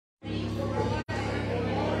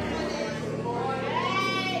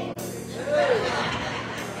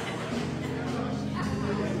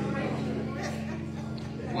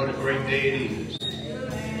day it is.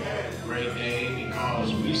 A great day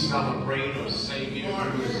because we celebrate a Savior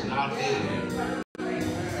who is not dead.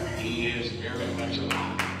 He is very much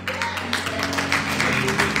alive.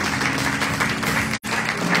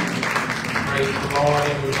 Praise the Lord,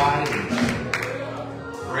 everybody.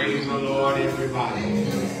 Praise the Lord, everybody.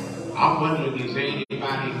 I'm wondering, is there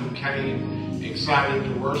anybody who came excited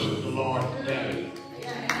to worship the Lord today?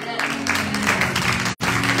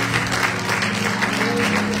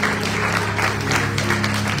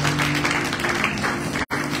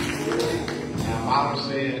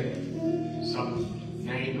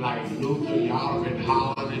 Like Luther, y'all have been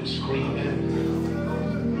hollering and screaming.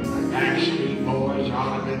 Backstreet Boys,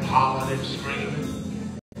 y'all have been hollering and screaming.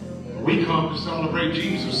 We come to celebrate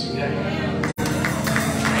Jesus today.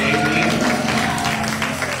 Amen.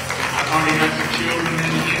 I thought he got some children in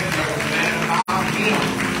the end that were glad about him.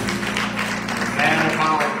 Glad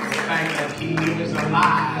about the fact that he is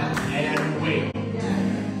alive and well.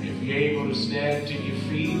 If you're able to stand to your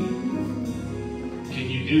feet, can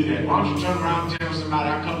you do that? Why don't you turn around and tell somebody,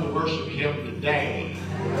 I come to worship him today.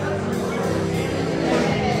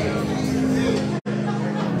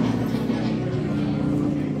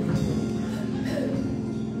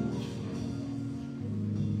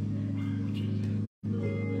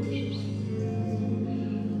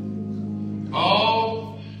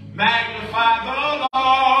 Oh, magnify the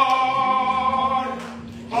Lord,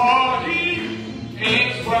 for he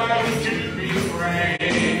is worthy to be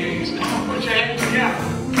praised. Come on, put your hands together.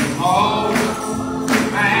 Oh,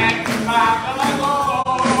 magnify the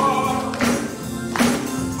Lord,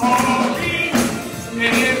 for he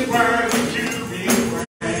is worthy to be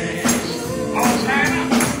praised. Hosanna,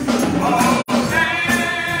 Hosanna,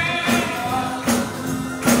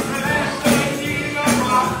 blessed be the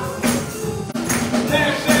rock,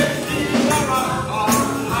 blessed be the rock of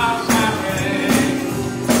our salvation.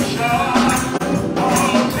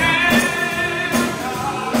 Hosanna,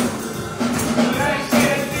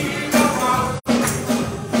 blessed be the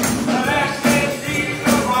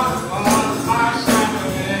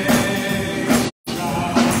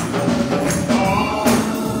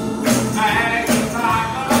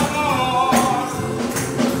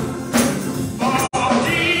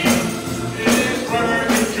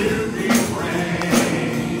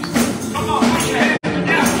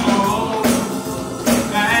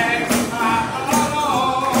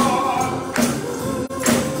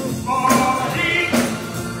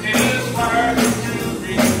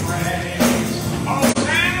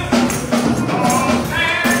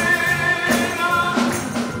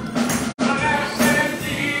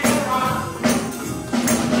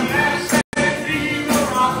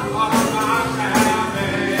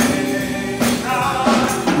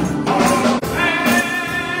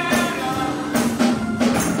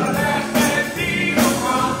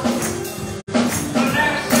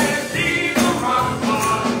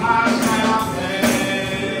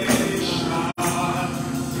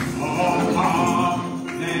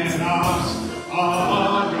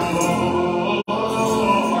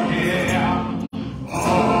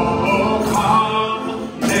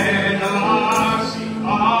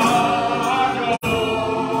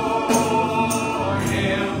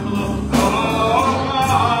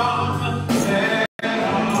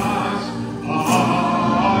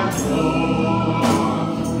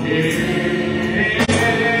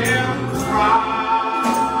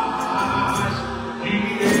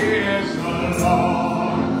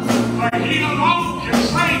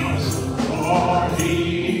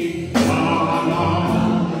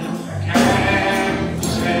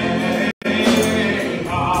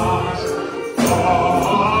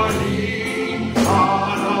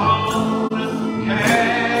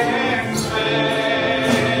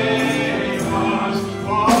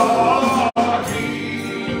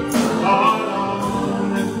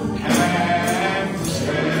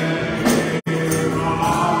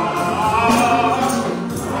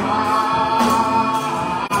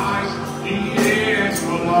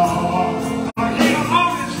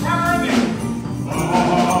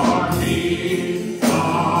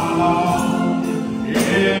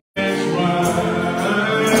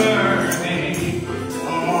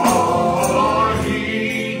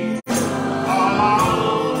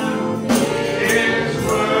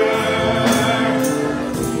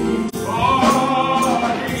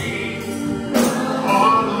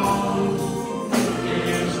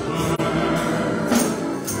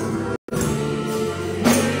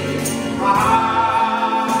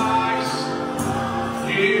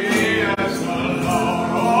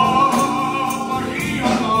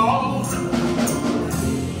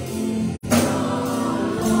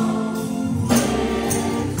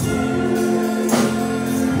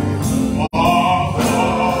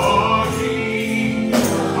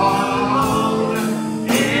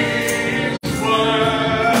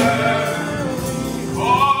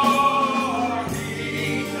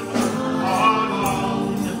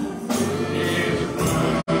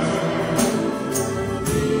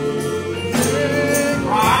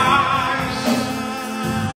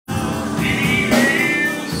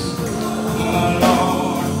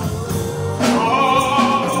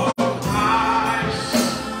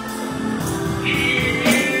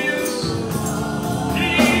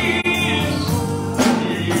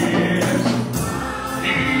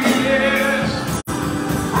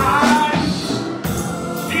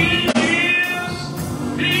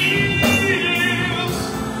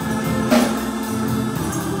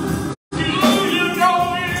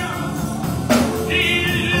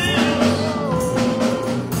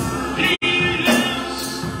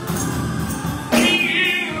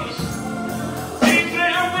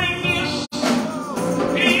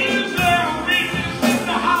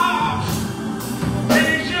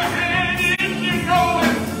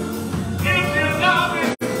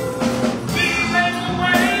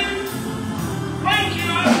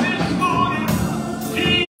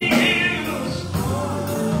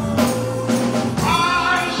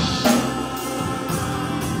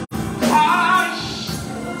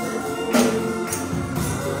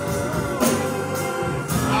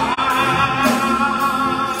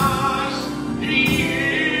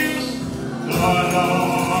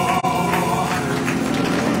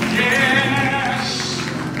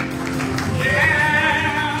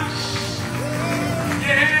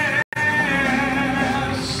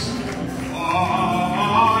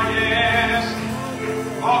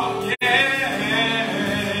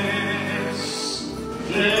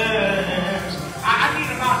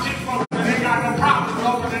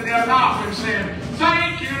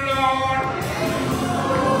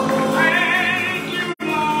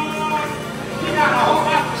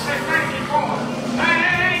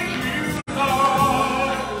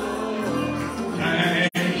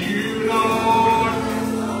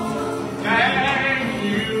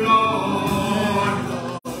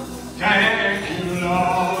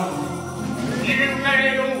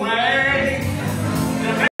made a way.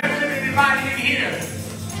 Now, there's anybody in here.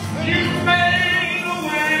 You made a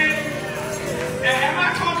way. Now, am I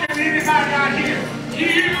talking to anybody out here?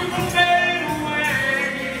 You made a way.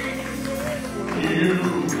 You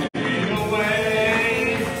made a way.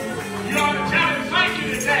 You ought to tell him thank you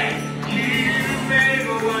today. You made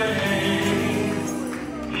a way.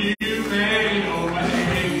 You made a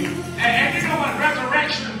way. And you know what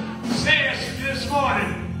resurrection says this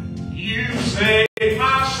morning? You saved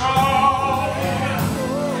my soul.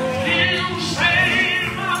 You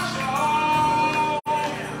saved my soul.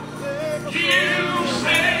 You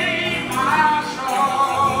saved my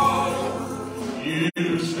soul.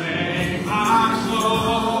 You saved my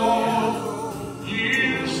soul.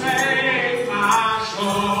 You saved my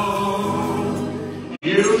soul.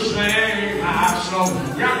 You saved my soul.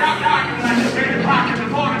 Y'all can like it's 8 o'clock in the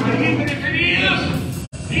morning, but even if it is,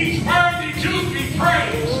 he's worthy to be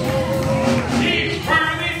praised. He's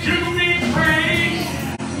worthy to be praised.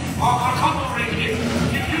 Oh, come on in here.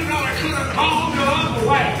 You know it could have gone the other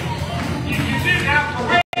way. You didn't have to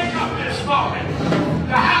wake up this morning.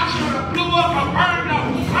 The house could have blew up or burned up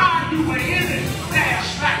while you were in it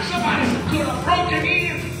last night. Somebody could have broken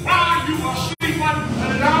in while you were sleeping. The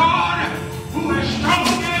Lord, who is strong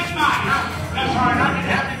and mighty. That's all right, I can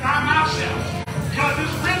have it by myself. Because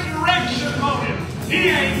it's resurrection morning.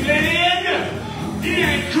 He ain't dead. He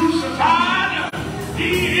ain't crucified.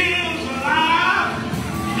 He is alive.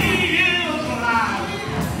 He is alive.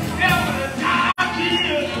 Never to die. He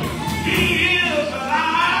is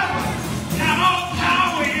alive. Got all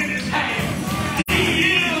power in his hand. He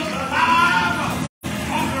is alive.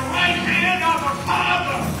 On the right hand of the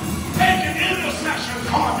Father, making intercession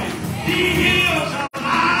for me. He is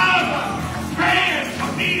alive. Praying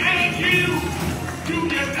for me and you. Do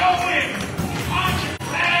you know him? Aren't you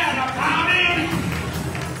glad about it?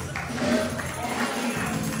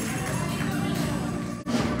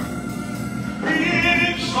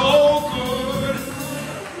 Been so good.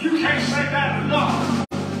 You can't say that enough.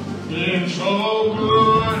 Been so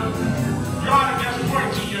good. You ought to just pray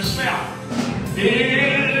to yourself.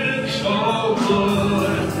 Been so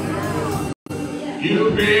good.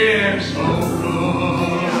 You've been so good.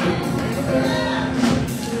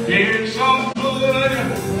 Been so good.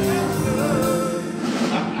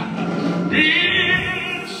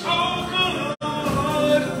 Been so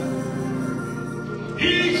good.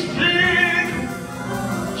 He's been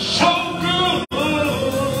so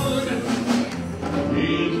good.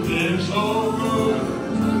 He's been so good.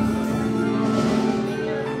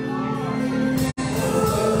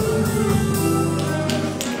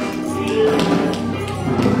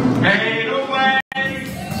 Made a way.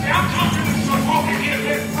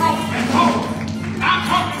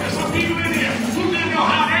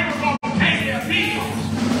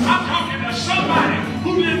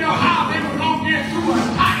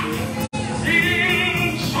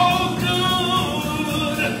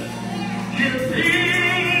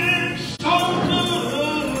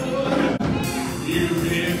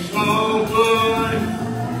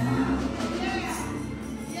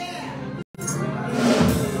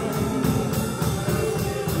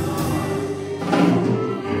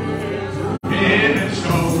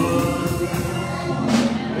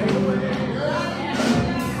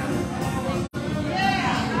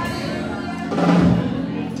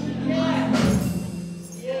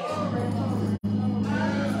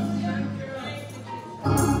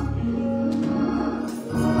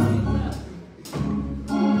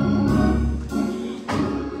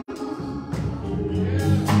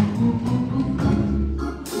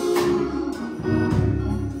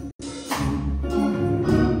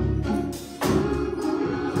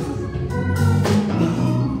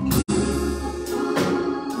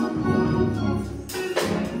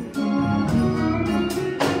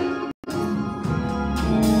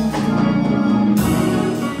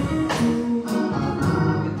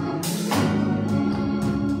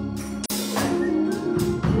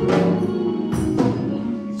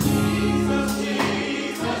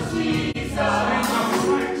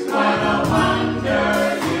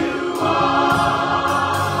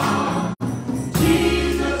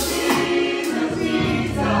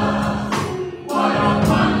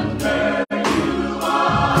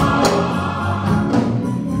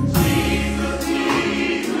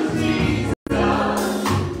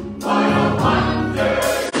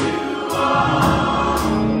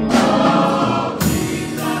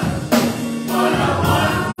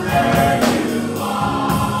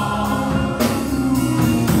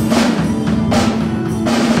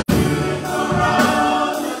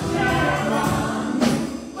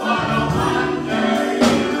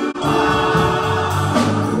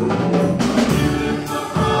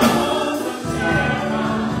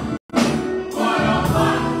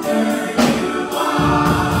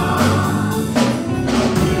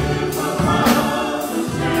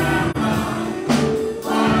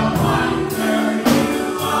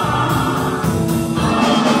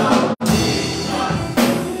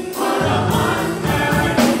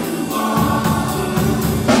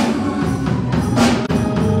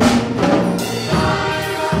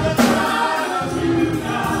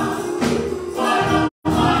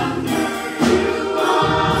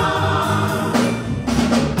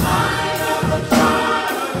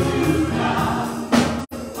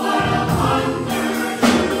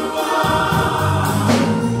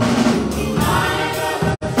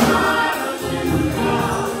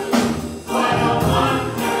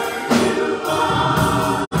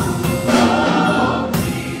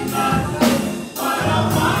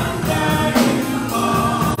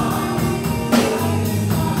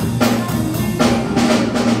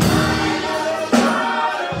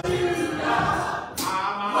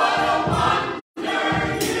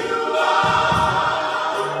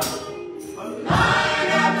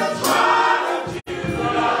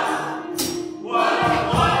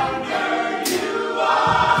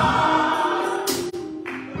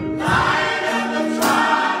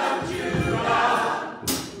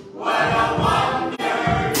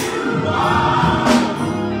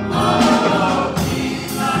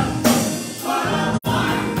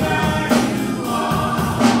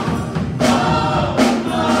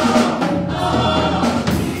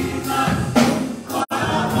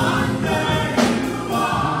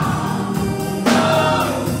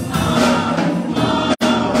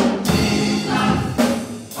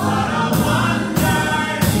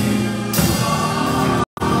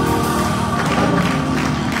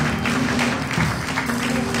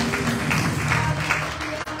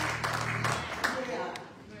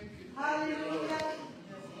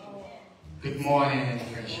 Good morning,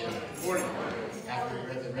 friendship. Good morning. Happy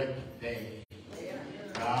Resurrection Day.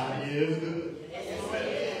 God is good.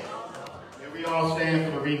 Here we all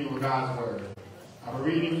stand for the reading of God's Word. I'm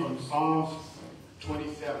reading from Psalms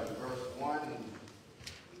 27, verse 1 and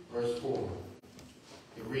verse 4.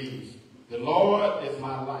 It reads, "The Lord is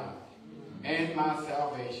my light and my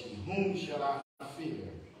salvation. Whom shall I fear?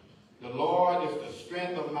 The Lord is the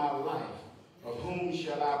strength of my life. Of whom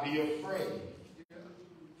shall I be afraid?"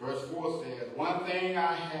 Verse 4 says, "One thing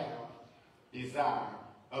I have desire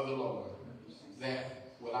of the Lord,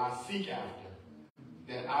 that will I seek after,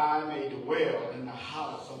 that I may dwell in the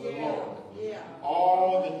house of the Lord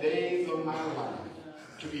all the days of my life,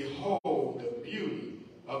 to behold the beauty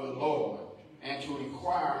of the Lord, and to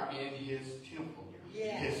inquire in his temple,"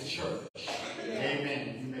 his church.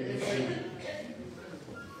 Amen. You may be seated.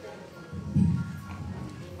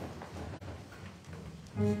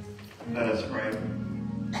 Let us pray.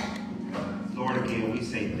 Lord, again, we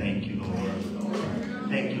say thank you, Lord.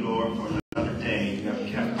 Thank you, Lord, for another day you have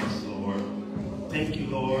kept us, Lord. Thank you,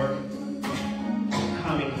 Lord, for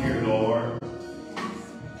coming here, Lord,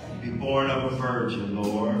 to be born of a virgin,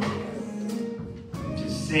 Lord, to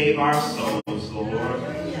save our souls, Lord,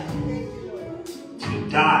 to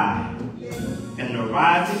die and to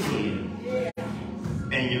rise again.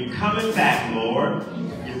 And you're coming back, Lord.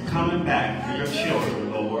 You're coming back for your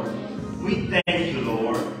children, Lord. We thank you,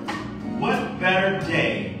 Lord. What better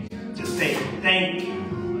day to say thank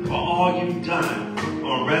you for all you've done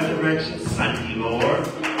on Resurrection Sunday, Lord.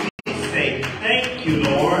 We say thank you,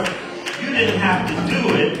 Lord. You didn't have to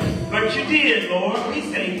do it, but you did, Lord. We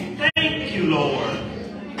say thank you, Lord.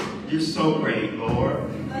 You're so great, Lord.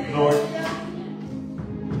 Lord,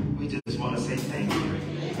 we just want to say thank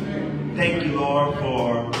you. Thank you, Lord,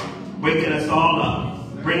 for waking us all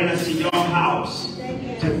up, bringing us to your house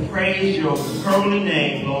to praise your holy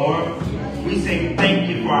name, Lord. We say thank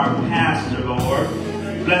you for our pastor, Lord.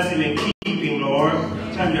 Bless him and keep him, Lord.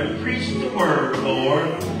 Tell him to preach the word, Lord.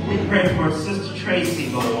 We pray for Sister Tracy,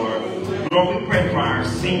 Lord. Lord, we pray for our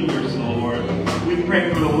seniors, Lord. We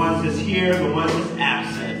pray for the ones that's here, the ones that's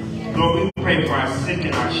absent. Lord, we pray for our sick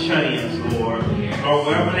and our shut-ins, Lord. Lord,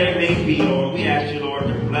 wherever they may be, Lord, we ask you, Lord,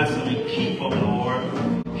 to bless them and keep them, Lord.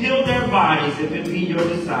 Heal their bodies if it be your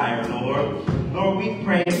desire, Lord. Lord, we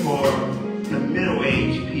pray for the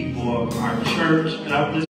middle-aged people of our church and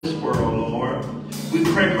of this world, Lord. We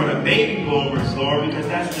pray for the baby boomers, Lord, because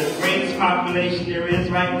that's the greatest population there is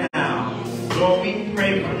right now. Lord, we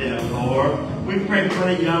pray for them, Lord. We pray for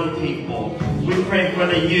the young people. We pray for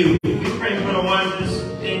the youth. We pray for the ones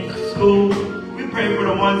in school. We pray for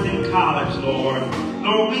the ones in college, Lord.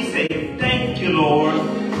 Lord, we say thank you, Lord.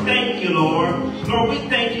 Thank you, Lord. Lord, we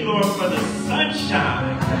thank you, Lord, for the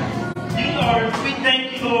sunshine. Lord, we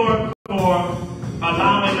thank you, Lord, for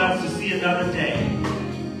allowing us to see another day.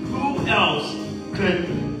 Who else could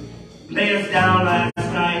lay us down last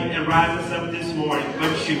night and rise us up this morning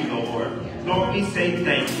but you, Lord? Lord, we say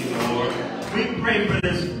thank you, Lord. We pray for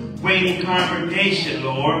this waiting congregation,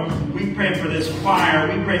 Lord. We pray for this choir.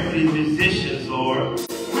 We pray for these musicians, Lord.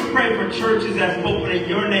 We pray for churches that's open in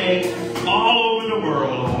your name all over the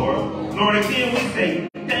world, Lord. Lord, again, we say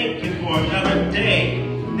thank you for another day.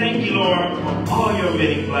 Thank you, Lord, for all your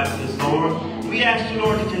many blessings, Lord. We ask you,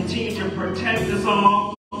 Lord, to continue to protect us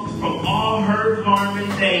all from all hurt, harm,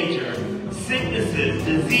 and danger, sicknesses,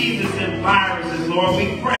 diseases, and viruses, Lord.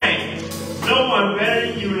 We pray. No one better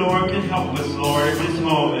than you, Lord, can help us, Lord, at this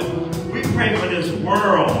moment. We pray for this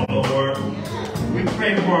world, Lord. We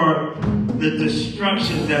pray for the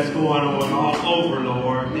destructions that's going on all over,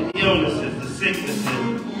 Lord. The illnesses, the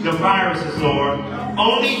sicknesses, the viruses, Lord.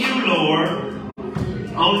 Only you, Lord.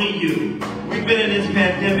 Only you. We've been in this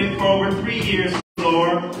pandemic for over 3 years,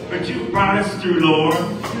 Lord, but you brought us through, Lord.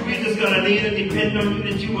 We're just going to need and depend on you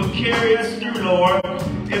that you will carry us through, Lord.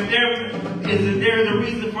 If there is a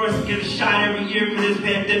reason for us to get a shot every year for this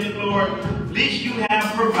pandemic, Lord, at least you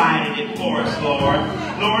have provided it for us, Lord.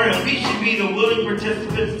 Lord, at least you be the willing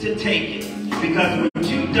participants to take it. Because what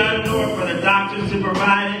you've done, Lord, for the doctors to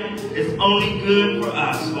provide it, is only good for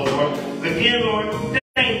us, Lord. Again, Lord,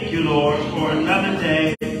 thank you, Lord, for another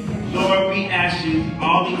day. Lord, we ask you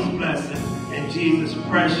all these blessings in Jesus'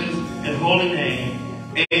 precious and holy name.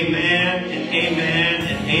 Amen and amen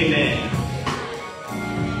and amen.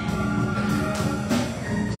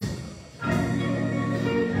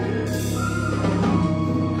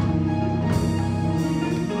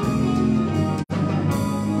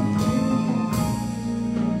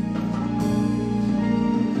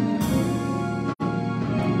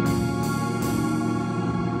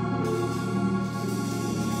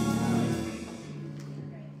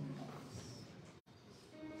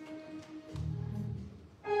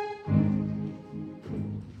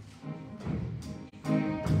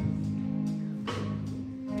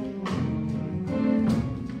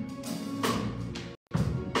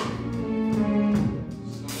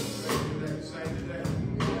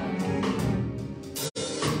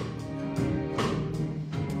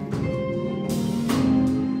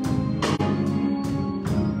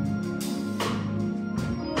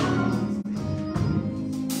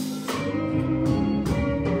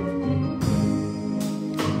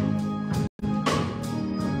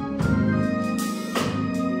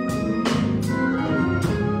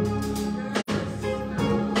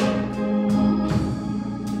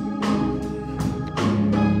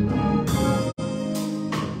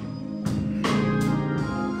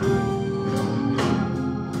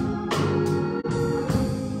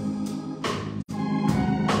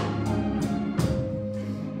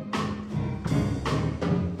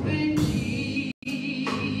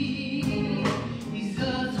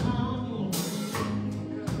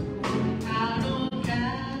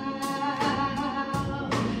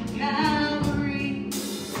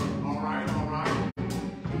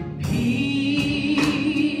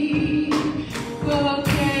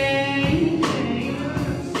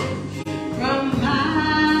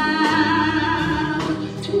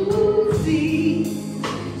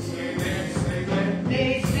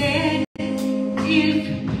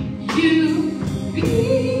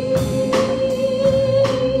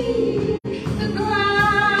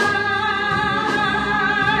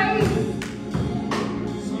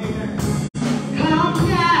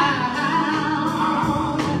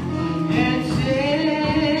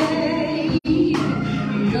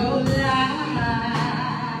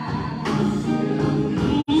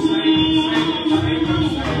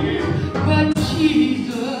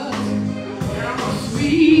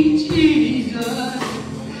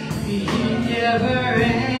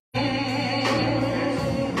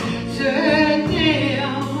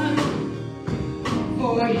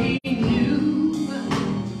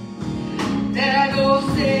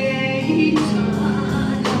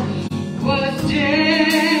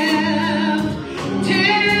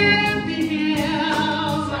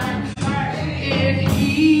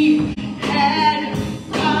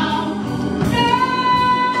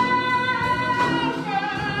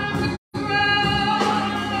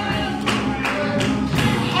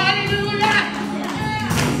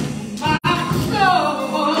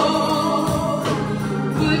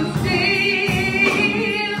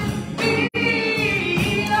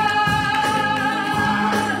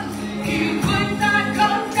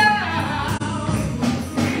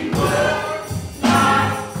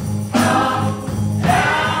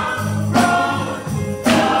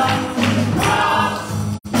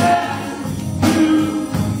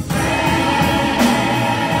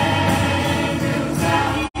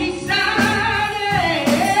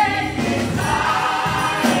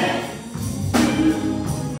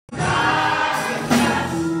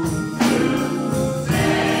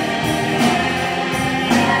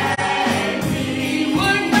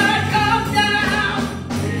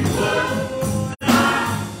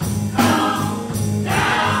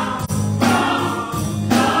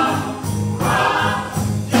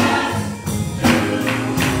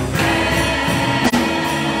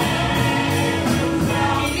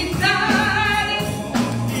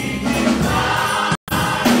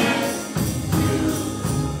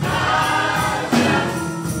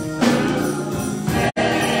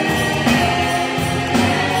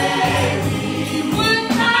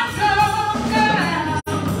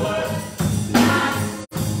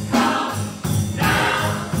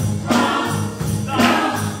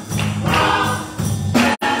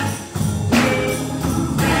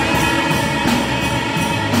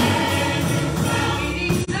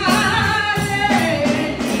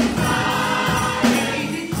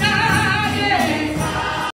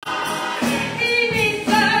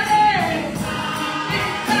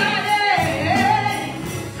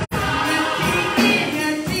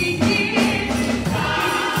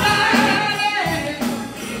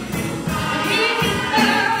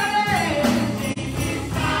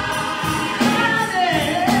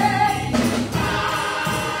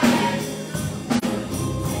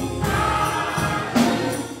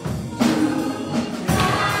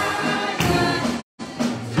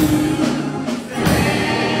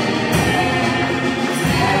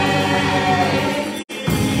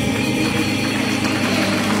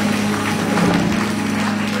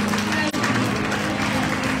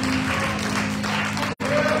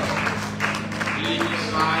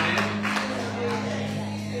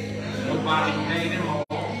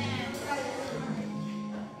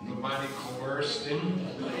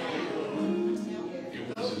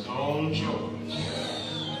 own choice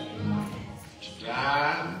to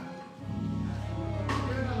die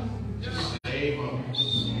to save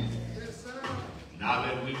us. Not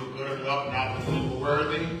that we were good enough, not that we were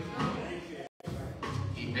worthy.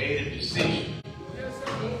 He made a decision,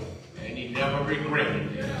 and he never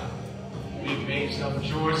regretted it. We've made some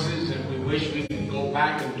choices, and we wish we could go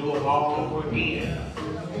back and do them all over again.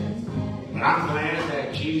 But I'm glad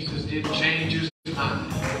that Jesus didn't change his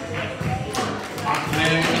mind. I'm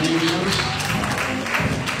glad Jesus,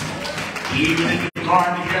 even in the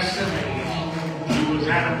Garden of Gethsemane, he was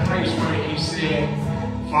at a place where he said,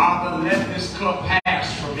 Father, let this cup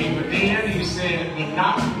pass from me. But then he said, but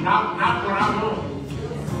not what I want.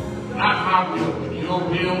 Not my will, but your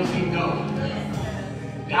will be done.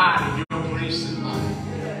 Died in your place in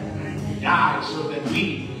life. Died so that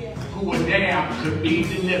we who were damned could be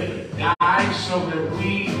delivered. Died so that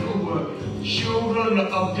we who were children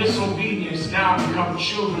of disobedience now become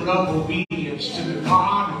children of obedience to the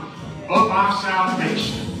God of our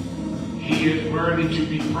salvation. He is worthy to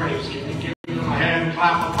be praised. Can you give him a hand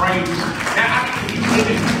clap of praise? Now, if you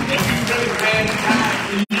really glad he died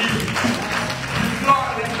for you, you ought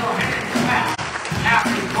to let your hand clap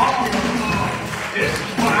after all your love. This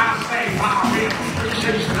is what I say by real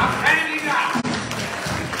appreciation. I'm glad he died.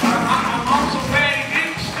 But I'm also glad he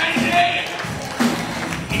didn't stay dead.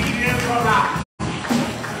 He is alive.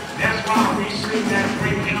 That's why we sing that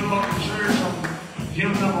great hymn of the church on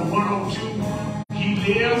hymn number 102. He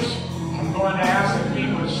lives. I'm going to ask that we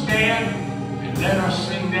would stand and let us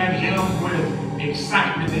sing that hymn with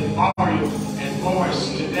excitement and volume and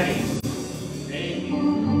voice today. Amen.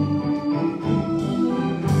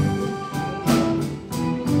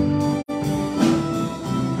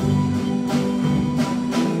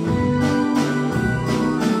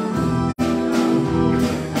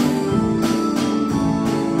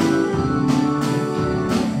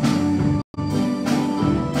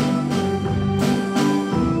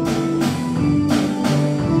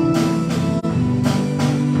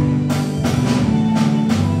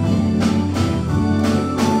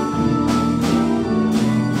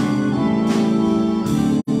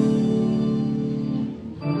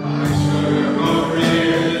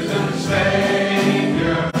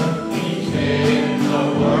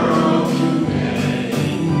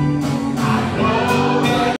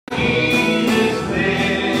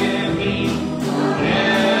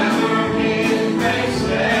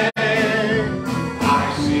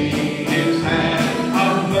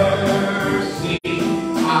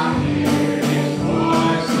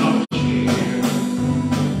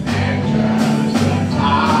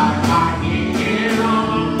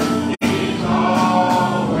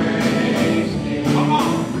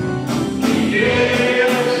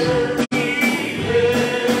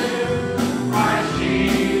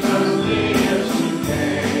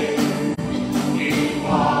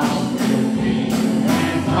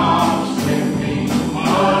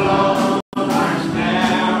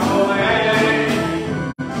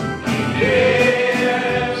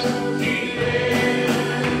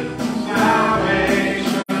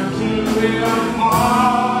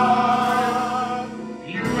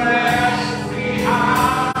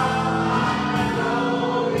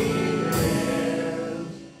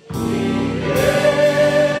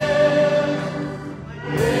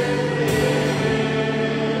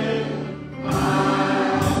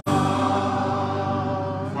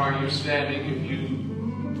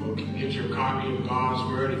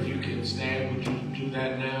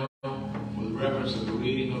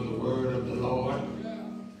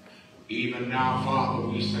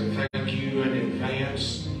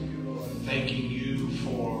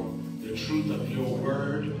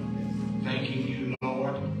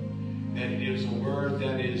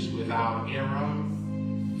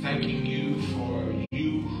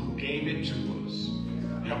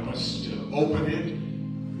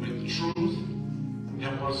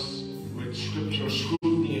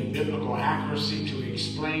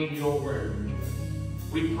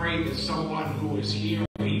 We pray that someone who is here,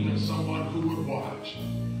 or even someone who would watch,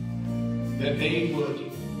 that they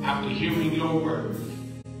would, after hearing your word,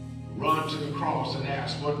 run to the cross and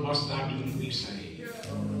ask, what must I do to be saved?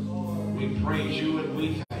 We praise you and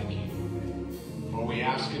we thank you. For we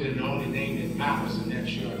ask it in the only name that matters, and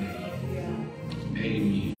that's your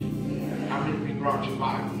name. Amen. How many of you brought your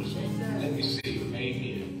Bibles? Let me see them.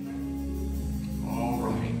 Amen. All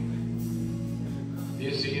right.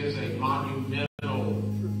 This is a monumental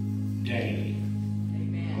day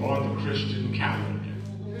on the Christian calendar.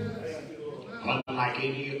 Unlike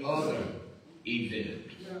any other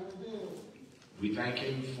event, we thank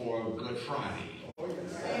him for Good Friday.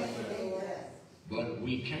 But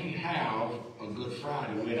we can't have a Good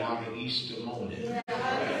Friday without an Easter morning.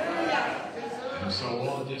 And so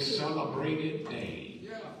on this celebrated day,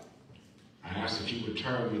 I ask that you would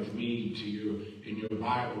turn with me in your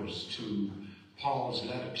Bibles to Paul's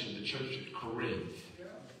letter to the church at Corinth,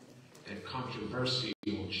 that controversial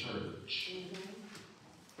church.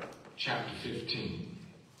 Chapter 15,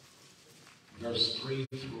 verse 3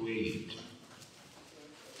 through 8,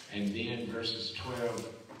 and then verses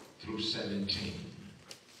 12 through 17.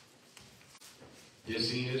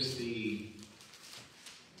 This is the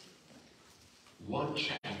one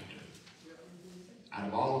chapter out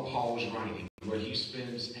of all of Paul's writing where he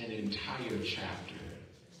spends an entire chapter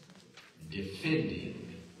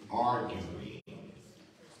defending, arguing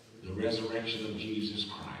the resurrection of Jesus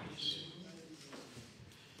Christ.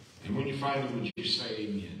 And when you find it, would you say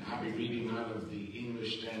amen? I'll be reading out of the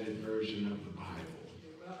English Standard Version of the Bible.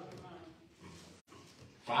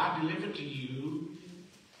 For I delivered to you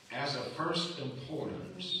as of first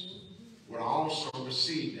importance what I also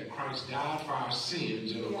received, that Christ died for our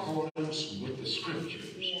sins in accordance with the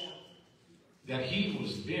Scriptures, that he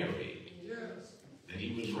was buried, that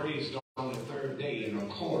he was raised on the third day in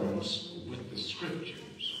accordance with the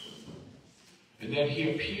Scriptures, and that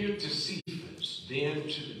he appeared to Cephas, then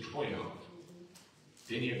to the 12.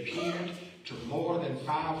 Then he appeared to more than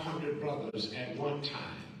 500 brothers at one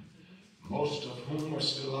time, most of whom are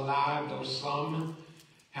still alive, though some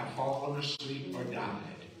have fallen asleep or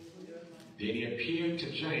died. Then he appeared to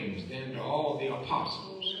James, then to all the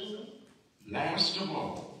apostles. Last of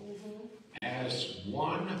all, as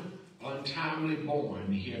one untimely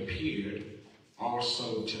born, he appeared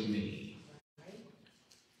also to me.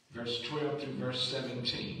 Verse 12 through verse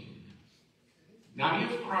 17. Now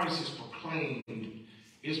if Christ is proclaimed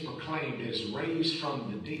as raised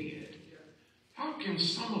from the dead, how can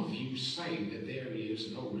some of you say that there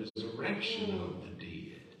is no resurrection of the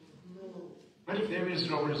dead? But if there is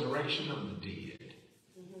no resurrection of the dead,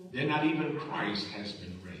 then not even Christ has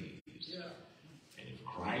been raised. And if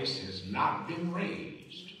Christ has not been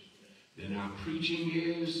raised, then our preaching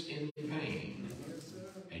is in vain,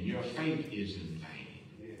 and your faith is in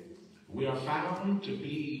vain. We are found to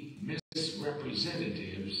be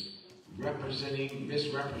misrepresentatives,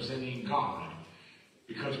 misrepresenting God,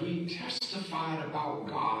 because we testified about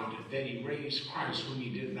God that he raised Christ whom he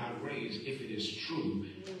did not raise, if it is true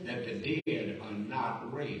that the dead are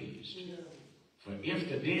not raised. For if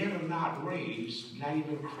the dead are not raised, not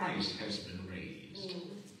even Christ has been raised.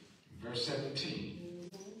 Verse 17.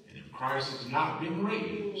 And if Christ has not been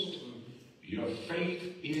raised, your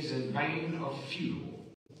faith is in vain or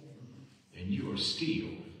futile, and you are still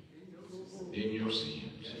in your sins.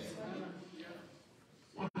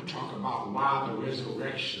 I want to talk about why the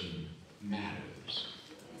resurrection matters.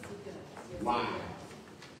 Why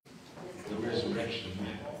the resurrection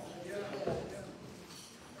matters.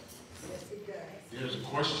 There's a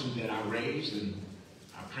question that I raised, and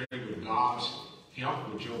I pray with God's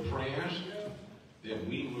help, with your prayers, that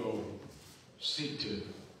we will seek to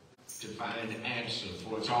find an answer,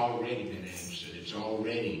 for it's already been answered. It's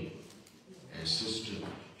already, as Sister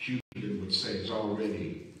Hewlett would say, it's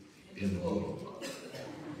already in the book.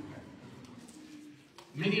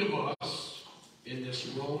 Many of us in this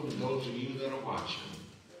room, and those of you that are watching,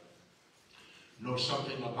 know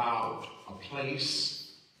something about a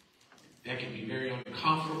place that can be very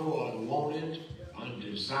uncomfortable, unwanted,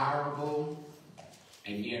 undesirable,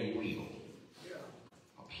 and yet real.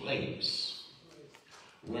 A place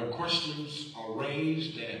where questions are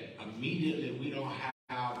raised that immediately we don't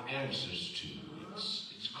have answers to.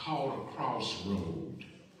 It's called a crossroad.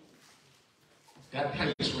 That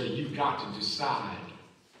place where you've got to decide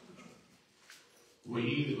where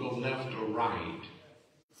you either go left or right,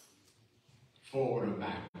 forward or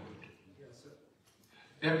backward.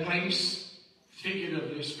 That place,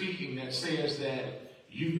 figuratively speaking, that says that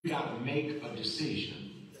you've got to make a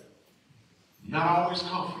decision. Not always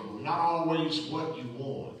comfortable, not always what you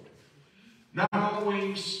want, not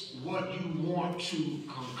always what you want to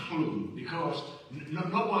conclude, because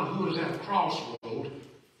no one who is at a crossroad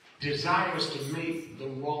desires to make the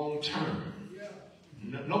wrong turn.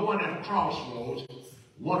 No one at a crossroads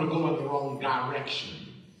want to go in the wrong direction.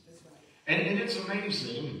 And it's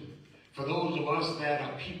amazing for those of us that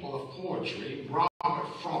are people of poetry. Robert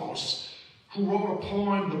Frost, who wrote a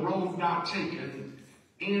poem, The Road Not Taken,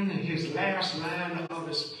 in his last line of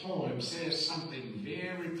his poem says something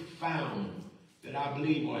very profound that I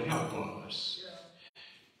believe will help us.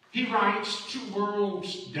 He writes, 2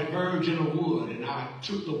 roads diverge in a wood, and I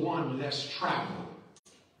took the one less traveled.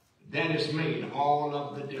 That has made all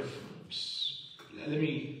of the difference. Let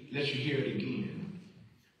me let you hear it again.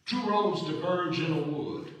 two roads diverge in a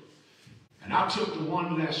wood, and I took the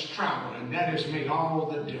one less traveled, and that has made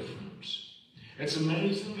all the difference. It's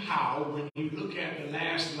amazing how, when you look at the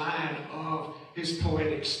last line of his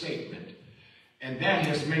poetic statement, and that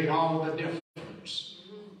has made all the difference.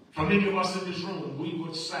 For many of us in this room, we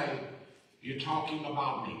would say, you're talking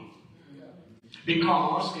about me.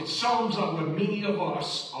 Because it sums up where many of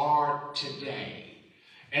us are today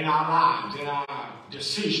in our lives, in our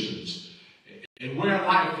decisions, and where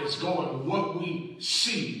life is going, what we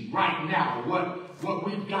see right now, what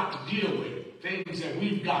we've got to deal with, things that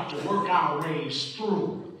we've got to work our ways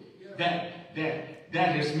through, that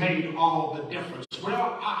has made all the difference.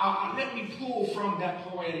 Well, let me pull from that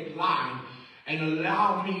poetic line and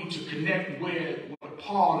allow me to connect with what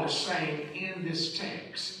Paul is saying in this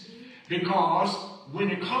text. Because when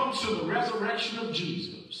it comes to the resurrection of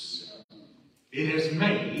Jesus, it has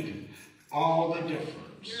made all the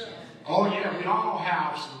difference. Oh yeah, we all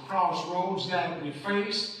have some crossroads that we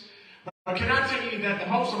face. But can I tell you that the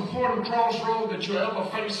most important crossroad that you'll ever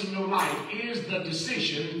face in your life is the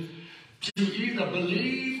decision to either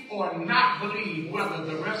believe or not believe whether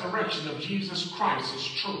the resurrection of Jesus Christ is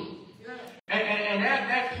true. And at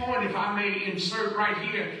that point, if I may insert right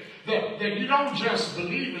here, that you don't just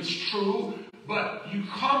believe it's true, but you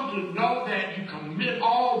come to know that you commit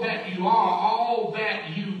all that you are, all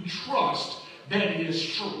that you trust that it is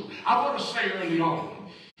true. I want to say early on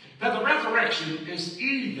that the resurrection is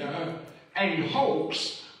either a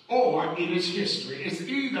hoax or it is history. It's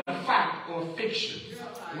either fact or fiction.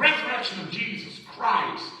 The resurrection of Jesus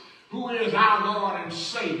Christ, who is our Lord and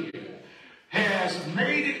Savior, has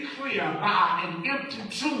made it clear by an empty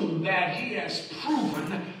tomb that he has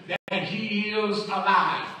proven that he is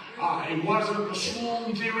alive. It wasn't the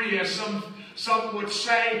swoon theory, as some would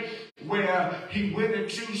say, where he went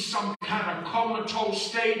into some kind of comatose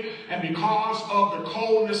state, and because of the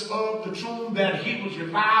coldness of the tomb that he was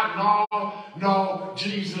revived. No,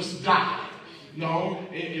 Jesus died. No,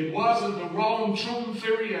 it wasn't the wrong tomb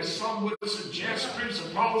theory, as some would suggest,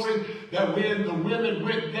 presupposing that when the women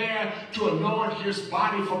went there to anoint his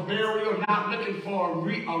body for burial, not looking for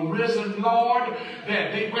a risen Lord,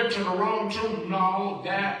 that they went to the wrong tomb. No,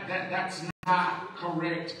 that's not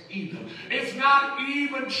correct either. It's not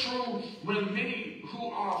even true when many who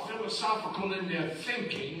are philosophical in their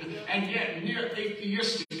thinking and yet near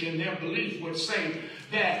atheistic in their belief would say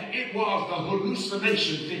that it was the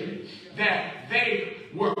hallucination theory, that they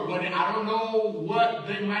were, I don't know what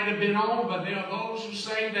they might have been on, but there are those who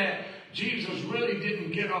say that Jesus really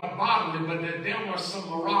didn't get up bodily, but that there was some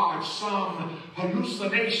mirage, some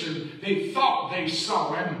hallucination. They thought they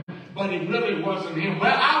saw him, but it really wasn't him.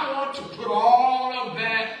 Well, I want to put all of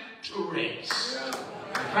that to rest.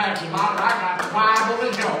 The fact about it, I got the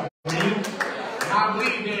Bible to help me. And I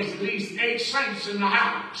believe there's at least 8 saints in the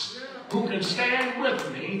house who can stand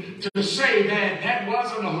with me to say that that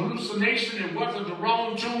wasn't a hallucination, it wasn't the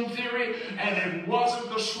wrong tomb theory, and it wasn't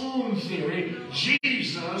the swoon theory.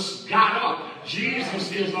 Jesus got up.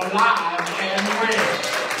 Jesus is alive and well.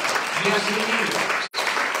 Yes, he is.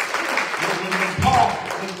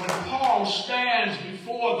 When Paul stands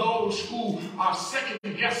before those who are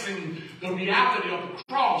second-guessing the reality of the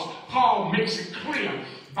cross, Paul makes it clear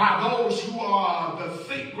by those who are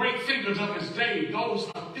the great thinkers of his day, those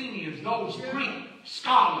Athenians, those Greek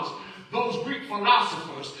scholars, those Greek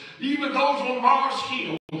philosophers, even those on Mars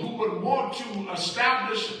Hill who would want to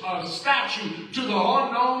establish a statue to the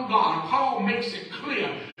unknown God. Paul makes it clear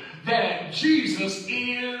that Jesus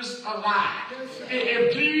is alive.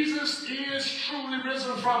 If Jesus is truly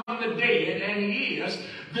risen from the dead, and he is,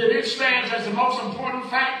 then it stands as the most important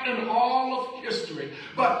fact in all of history.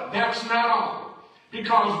 But that's not all.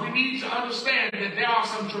 Because we need to understand that there are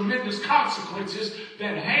some tremendous consequences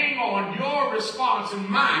that hang on your response and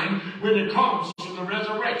mine when it comes to the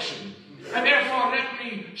resurrection. And therefore, let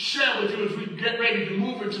me share with you as we get ready to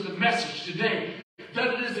move into the message today,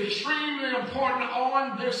 that it is extremely important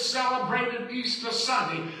on this celebrated Easter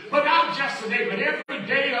Sunday, but not just today, but every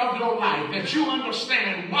day of your life, that you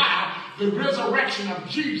understand why the resurrection of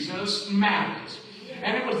Jesus matters.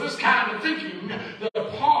 And it was this kind of thinking that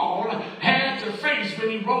Paul had to face when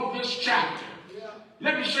he wrote this chapter.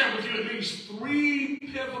 Let me share with you at least 3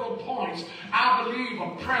 pivotal points I believe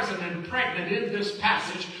are present and pregnant in this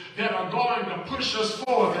passage that are going to push us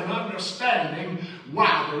forward in understanding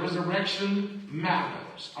why the resurrection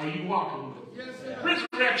matters. Are you walking with me? Yes, sir.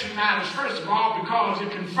 Resurrection matters, first of all, because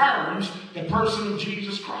it confirms the person of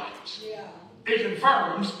Jesus Christ. Yeah. It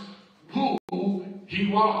confirms who he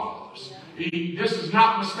was. This is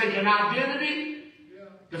not mistaken identity.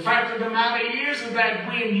 The fact of the matter is that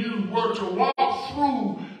when you were to walk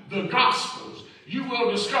through the Gospels, you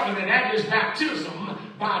will discover that at his baptism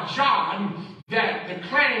by John, that the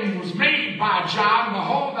claim was made by John,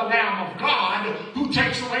 behold the Lamb of God who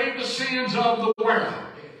takes away the sins of the world.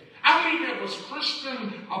 I believe it was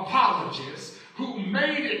Christian apologists who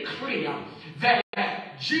made it clear that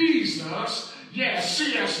Jesus, yes,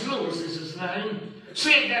 C.S. Lewis is his name,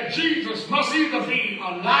 said that Jesus must either be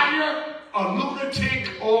a liar, a lunatic,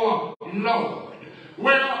 or Lord.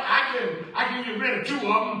 Well, I can get rid of two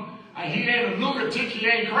of them. He ain't a lunatic, he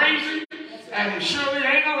ain't crazy, and he surely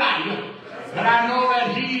ain't a liar. But I know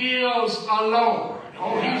that he is a Lord.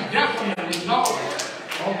 Oh, he's definitely Lord.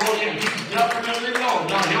 Oh, yeah, he's definitely Lord.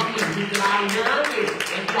 Y'all help me get out of here early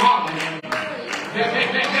if you're hollering. There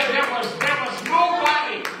was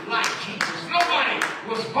nobody like Jesus. Nobody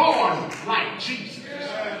was born like Jesus.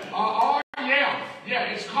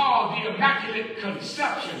 Yeah, it's called the Immaculate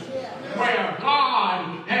Conception, where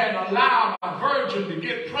God had allowed a virgin to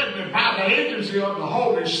get pregnant by the agency of the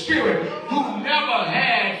Holy Spirit, who never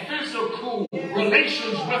had physical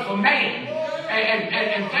relations with a man.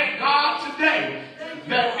 And thank God today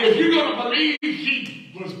that if you're going to believe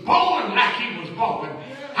he was born like he was born,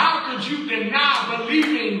 how could you deny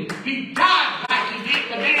believing he died like he did,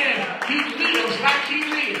 but then he lives like he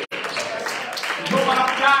lives?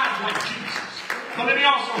 Nobody died like Jesus. But then he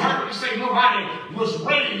also heard me say nobody was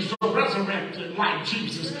raised or resurrected like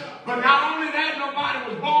Jesus. But not only that,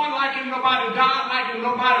 nobody was born like him, nobody died like him,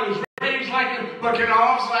 nobody was raised like him, but can I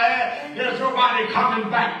also add, there's nobody coming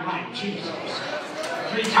back like Jesus.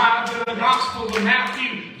 3 times in the Gospels of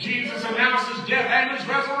Matthew, Jesus announced his death and his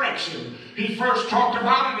resurrection. He first talked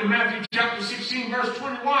about it in Matthew chapter 16, verse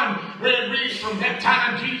 21, where it reads, from that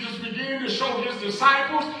time Jesus began to show his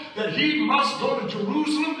disciples that he must go to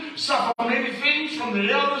Jerusalem, suffer many things from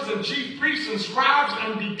the elders and chief priests and scribes,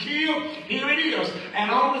 and be killed. Here it is.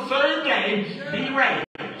 And on the third day, be raised.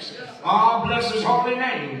 Oh, bless his holy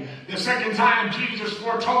name. The second time Jesus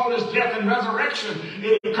foretold his death and resurrection,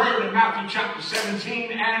 it occurred in Matthew chapter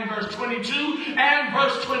 17 and verse 22 and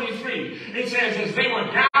verse 23. It says, as they were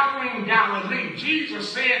gathering in Galilee, Jesus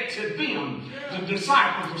said to them, the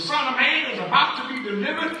disciples, the Son of Man is about to be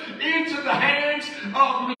delivered into the hands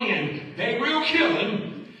of men. They will kill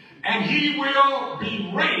him, and he will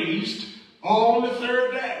be raised on the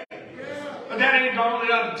third day. But that ain't the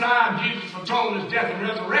only other time Jesus foretold his death and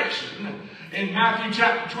resurrection. In Matthew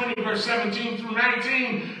chapter 20, verse 17 through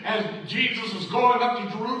 19, as Jesus was going up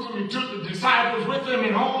to Jerusalem, he took the disciples with him,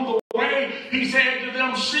 and on the way, he said to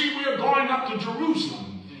them, see, we are going up to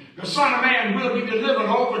Jerusalem. The Son of Man will be delivered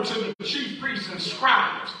over to the chief priests and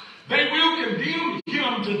scribes. They will condemn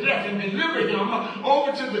him to death and deliver him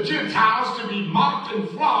over to the Gentiles to be mocked and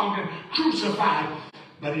flogged and crucified.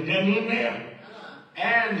 But he didn't end there.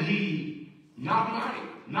 And he not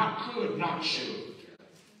might, not could, not should.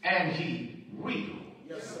 And he will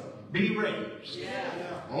be raised.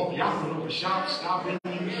 Oh, y'all don't know the shout, stop when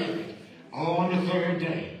you hear it. On the third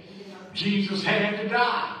day, Jesus had to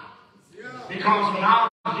die. Because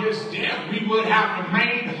without his death, we would have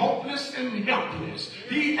remained hopeless and helpless.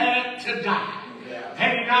 He had to die.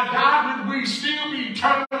 Had he not died, would we still be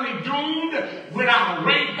eternally doomed without a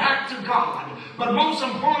way back to God? But most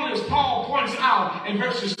importantly, as Paul points out in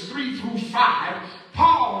verses 3 through 5,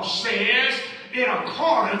 Paul says, in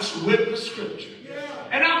accordance with the Scripture.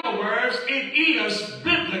 In other words, it is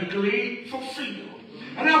biblically fulfilled.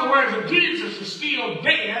 In other words, if Jesus is still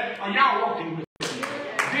dead, are y'all walking with me?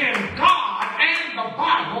 Then God and the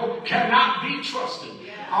Bible cannot be trusted.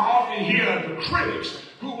 I often hear the critics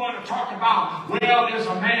who want to talk about, well, it's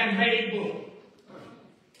a man-made book.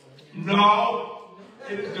 No,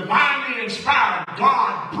 it is divinely inspired.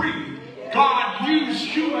 God breathed. God used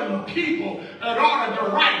human people in order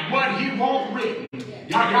to write what he wants written.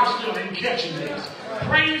 Y'all still ain't catching this.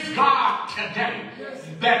 Praise God today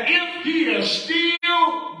that if he is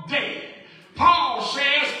still dead, Paul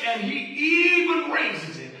says, and he even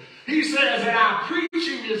raises it, he says that our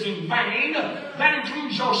preaching is in vain. That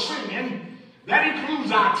includes your singing. That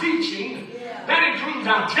includes our teaching. That includes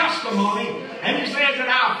our testimony. And he says that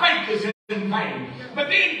our faith is in vain. But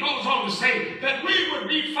then he goes on to say that we would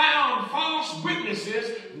be found false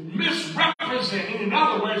witnesses, misrepresenting. In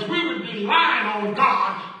other words, we would be lying on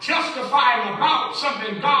God, testifying about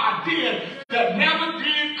something God did that never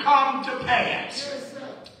did come to pass.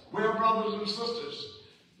 Well, brothers and sisters,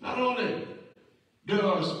 not only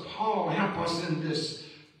does Paul help us in this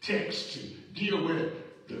text to deal with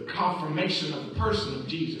the confirmation of the person of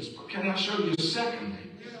Jesus, but can I show you secondly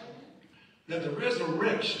that the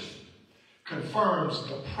resurrection confirms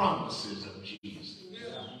the promises of Jesus.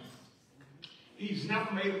 He's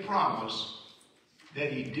never made a promise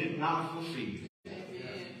that he did not fulfill.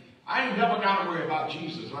 I ain't never got to worry about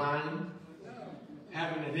Jesus lying,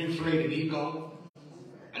 having an inflated ego.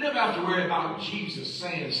 I never have to worry about Jesus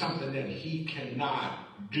saying something that he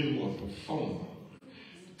cannot do or perform.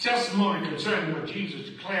 Testimony concerning what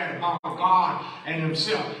Jesus declared about God and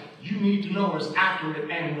himself, you need to know is accurate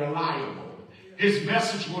and reliable. His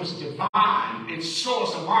message was divine. Its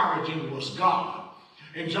source of origin was God.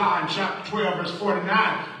 In John chapter 12, verse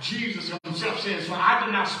 49, Jesus himself says, "For I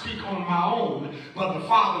did not speak on my own, but the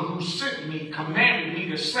Father who sent me commanded me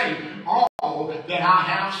to say all that I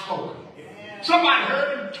have spoken." Somebody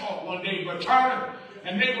heard him talk one day, but Turner,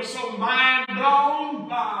 and they were so mind blown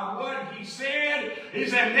by what he said. He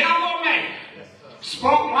said, "Never man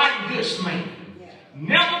spoke like this man.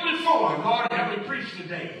 Never before, Lord, have we preached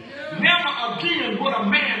today. Never again would a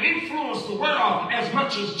man influence the world as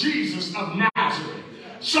much as Jesus of Nazareth.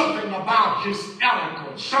 Something about his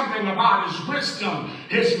eloquence, something about his wisdom,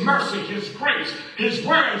 his mercy, his grace. His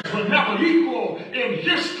words were never equal in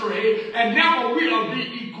history and never will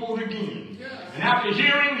be equal again." And after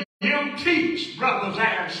hearing him teach, brothers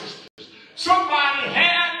and sisters, somebody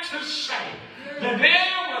had to say that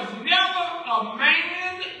there was never a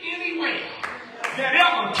man anywhere that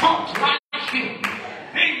ever talked like him.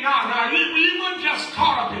 Hey, now, he wasn't just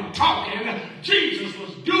caught up in talking. Jesus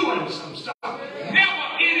was doing some stuff. Never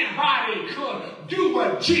anybody could do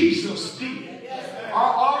what Jesus did.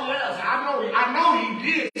 Oh yes, I know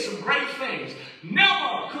he did some great things.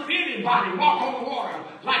 Never could anybody walk on the water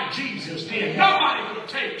like Jesus did. Nobody could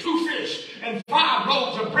take 2 fish and 5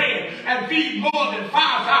 loaves of bread and feed more than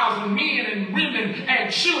 5,000 men and women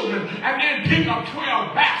and children and then pick up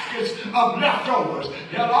 12 baskets of leftovers.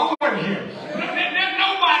 Hello in here.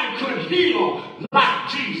 Nobody could heal like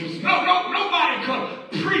Jesus. Nobody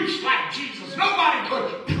could preach like Jesus. Nobody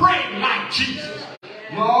could pray like Jesus.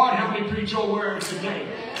 Lord, help me preach your word today.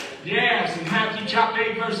 Yes, in Matthew chapter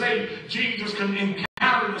 8, verse 8, Jesus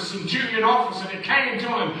encountered a centurion officer that came to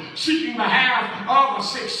him seeking the half of a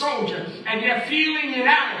sick soldier, and yet feeling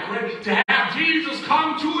inadequate to have Jesus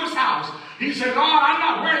come to his house. He said, "Lord, I'm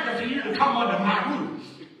not worthy for you to come under my roof,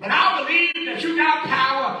 but I believe that you got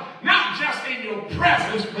power, not just in your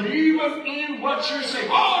presence, but even in what you say.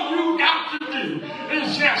 All you got to do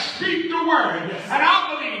is just speak the word, and I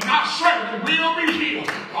believe my servant will be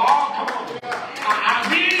healed." Oh, come on.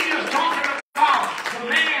 We ain't just talking about the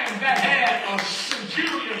man that had a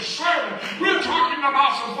centurion servant. We're talking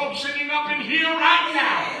about some folks sitting up in here right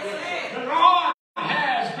now. The Lord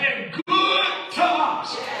has been good to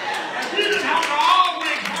us. And we didn't have to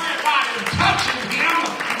always worry about him touching him.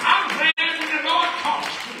 I'm glad when the Lord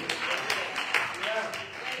talks to you.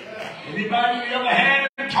 Anybody ever had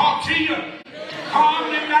him talk to you?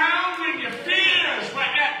 Calm you down when your fears were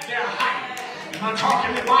at their height. I'm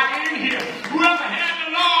talking to anybody in here. Whoever had the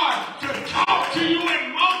Lord to talk to you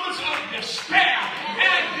in moments of despair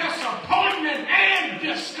and disappointment and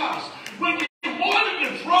disgust. When you wanted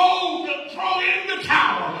to throw in the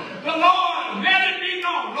towel, the Lord let it be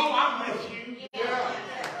known, "Lord, I'm with you."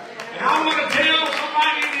 And I want to tell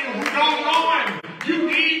somebody in here who don't know him, you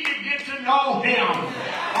need to get to know him.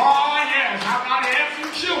 Oh yes, I've got to have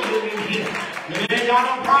some children in here. They ain't got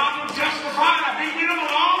no problem justifying. I've been with them a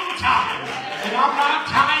long time. And I'm not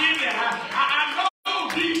tired yet. I know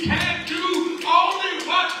he can't do only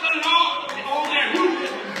what the Lord, only who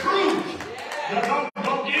can improve.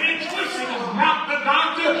 Don't get it twisted. It's not the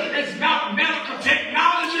doctor. It's not medical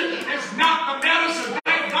technology. It's not the medicine.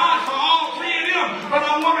 Thank God for all 3 of them. But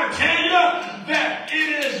I want to tell you that it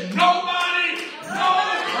is nobody.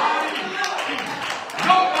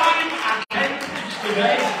 I came to preach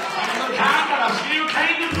today. I'm the time, but I still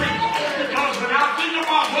came to preach.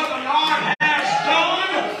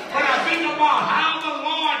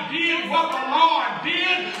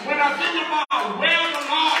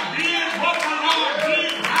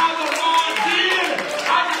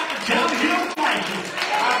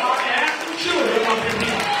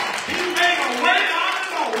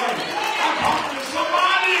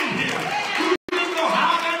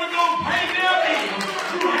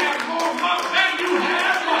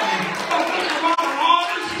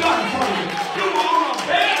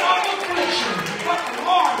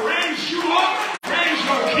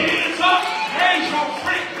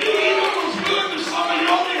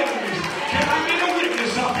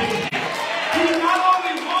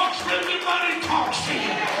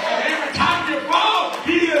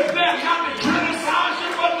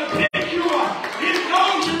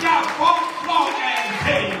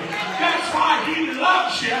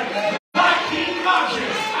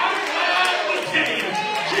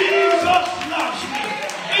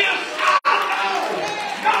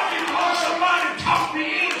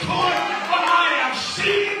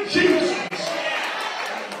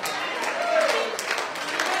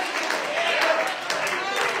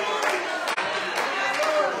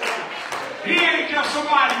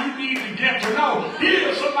 somebody you need to get to know.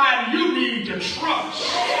 Here's somebody you need to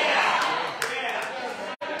trust.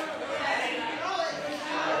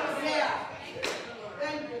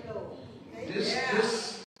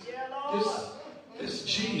 This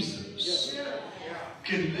Jesus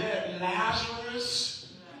can let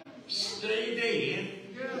Lazarus stay dead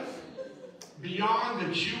beyond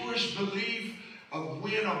the Jewish belief of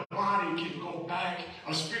when a body can go back,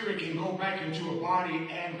 a spirit can go back into a body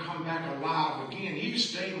and come back alive again. He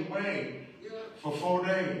stayed away for 4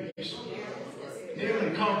 days. Then when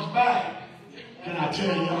he comes back, can I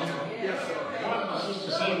tell you? One of my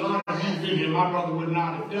sisters said, Lord, if you'd been here, my brother would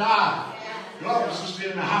not have died. The other sister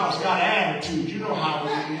in the house got attitude. You know how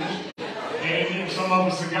it is. And some of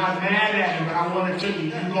us have got mad at him, but I want to tell you,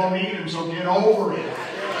 you're going to need him, so get over it.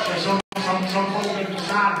 So some folks have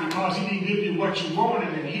decided because he didn't give you what you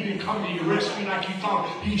wanted and he didn't come to your rescue like you thought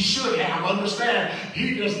he should have. Understand,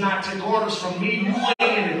 he does not take orders from me, you, or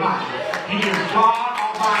anybody. He is God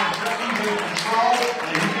all by himself. He's in control,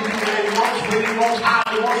 and he can do what he wants, when he wants, how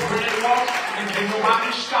he wants, where he wants, and can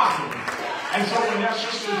nobody stop him. And so when that's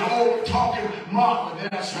just an old talking mother,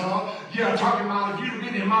 that's her, yeah, talking about if you'd have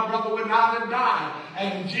been here, my brother would not have died.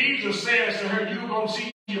 And Jesus says to her, you're going to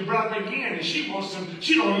see your brother again. And she wants to,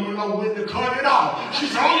 she don't even know when to cut it off. She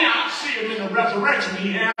said, oh yeah, I'll see him in the resurrection.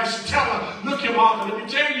 He has to tell her, look here, Martha, let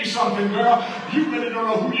me tell you something, girl. You really don't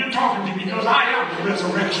know who you're talking to because I am the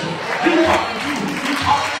resurrection. You're talking to who you're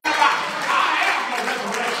talking about. I am the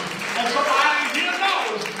resurrection. And somebody here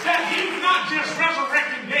knows that he's not just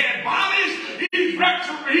resurrecting dead bodies, he's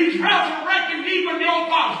resurrecting even your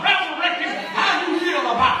thoughts, resurrecting how you feel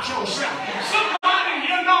about yourself. Somebody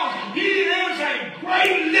here knows he is a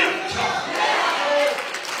great lifter.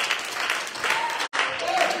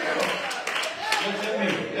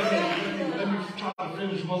 Let me try to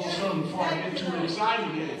finish most of the sermon before I get too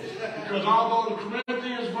excited here. Because although the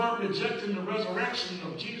Corinthians weren't rejecting the resurrection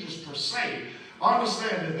of Jesus per se,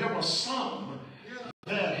 understand that there were some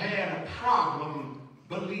that had a problem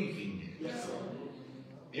believing it.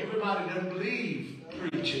 Everybody doesn't believe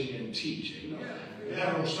preaching and teaching.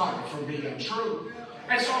 That don't stop it from being true.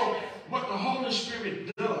 And so what the Holy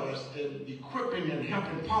Spirit does in equipping and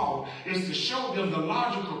helping Paul is to show them the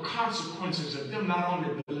logical consequences of them not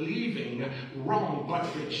only believing wrong but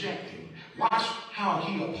rejecting. Watch how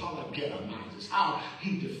he apologizes, how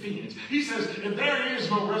he defends. He says, if there is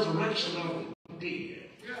no resurrection of the dead,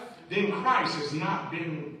 then Christ has not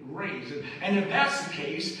been raised. And if that's the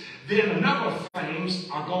case, then a number of things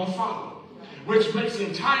are going to follow, which makes the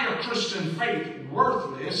entire Christian faith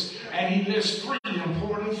worthless, and he lists 3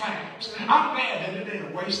 important facts. I'm glad that it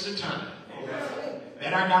ain't a waste of time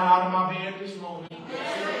that I got out of my bed this morning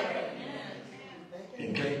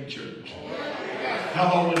and came to church.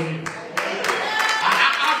 Hello with me.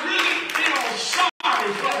 I really feel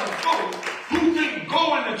sorry for the folks who think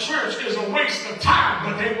going to church is a waste of time,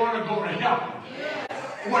 but they want to go to heaven.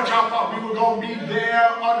 What y'all thought we were going to be there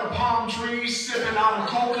under palm trees sipping out of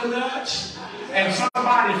coconuts and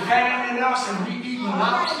somebody fanning us and we eating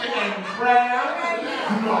lobster and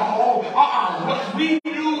crab? No. What we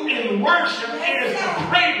do in worship is the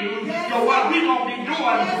prelude to what we're going to be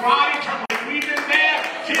doing right. We've been there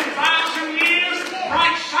 10,000 years,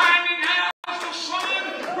 bright shining as the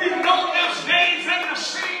sun. We know there's days in the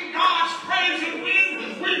sing God's praise, and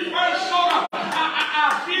when we first saw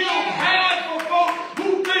I feel bad for folks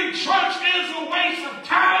who think church is a waste of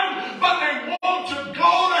time, but they want to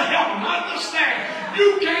go to heaven. Understand,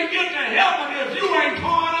 you can't get to heaven if you ain't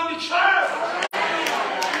part of the church.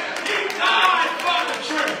 He died for the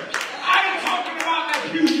church. I ain't talking about that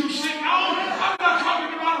pew you sitting on. I'm not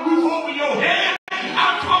talking about a roof over your head.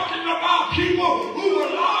 I'm talking about people who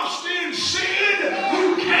were lost in sin,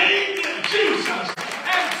 who came to Jesus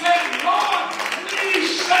and said, Lord,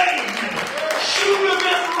 please save me. Shoot them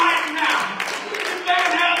in right now. If that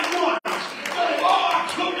had once, the Lord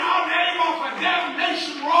took our name off a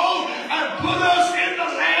damnation roll and put us in the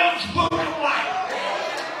Lamb's book of life.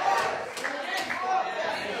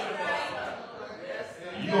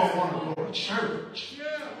 You don't want to go to church.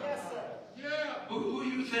 Who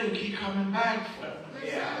you think he coming back for?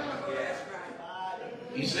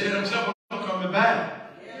 He said himself, I'm coming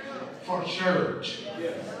back for church.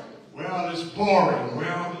 Well, it's boring.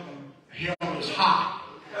 Well, hell is hot.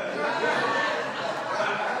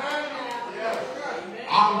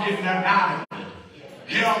 I'm getting that out of it.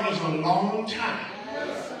 Hell is a long time.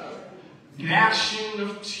 Gnashing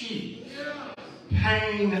of teeth.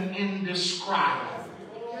 Pain indescribable.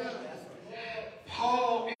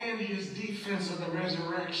 Paul, in his defense of the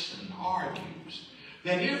resurrection, argues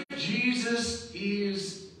that if Jesus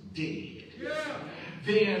is dead,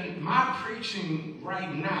 then my preaching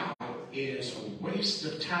right now is a waste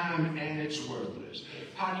of time and it's worthless.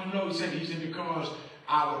 How do you know? He said because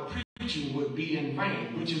our preaching would be in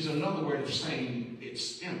vain, which is another way of saying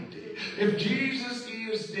it's empty. If Jesus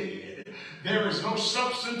is dead, there is no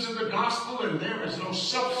substance in the gospel and there is no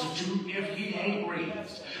substitute if he ain't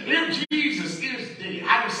raised. If Jesus is dead,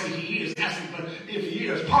 I didn't say he is, but if he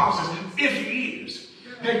is, Paul says, if he is,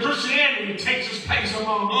 then Christianity takes its place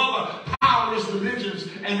among other powerless religions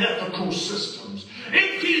and ethical systems.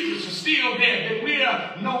 If Jesus is still dead, then we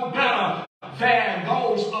are no better than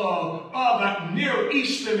those of other Near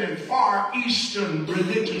Eastern and Far Eastern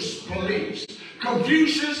religious beliefs.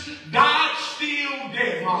 Confucius died still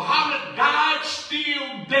dead. Muhammad died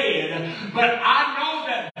still dead. But I know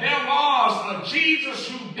that there was a Jesus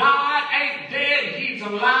who died, ain't dead, he's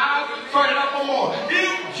alive forevermore.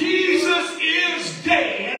 If Jesus is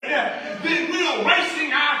dead, then we are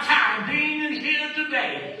wasting our time being in here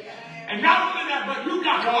today. And not only that, but you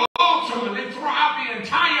got to ultimately throw out the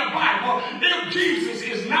entire Bible if Jesus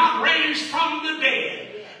is not raised from the dead.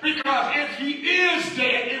 Because if he is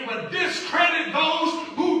dead, it would discredit those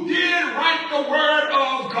who did write the word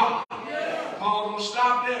of God. Yeah. Paul, don't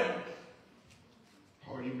stop there.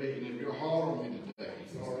 Are you making it real hard on me today?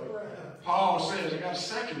 Paul says, I got a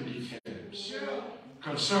second defense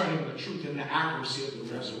concerning the truth and the accuracy of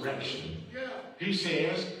the resurrection. He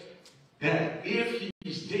says that if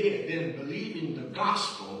he's dead, then believing the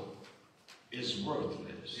gospel is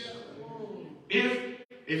worthless.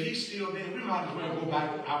 If he's still there, we might as well go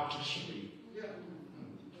back out to the street.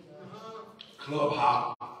 Club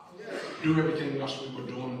hop. Do everything else we were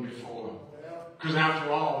doing before. Because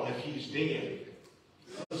after all, if he's dead,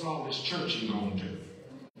 that's all this churching going to do.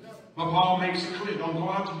 But Paul makes it clear. Don't go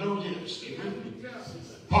out the door yet. Stay with me.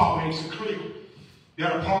 Paul makes it clear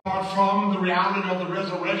that apart from the reality of the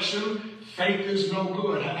resurrection, faith is no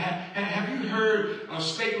good. Have you heard a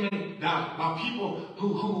statement by people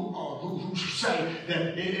who say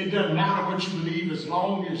that it doesn't matter what you believe as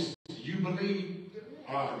long as you believe?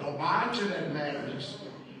 Don't buy into that madness.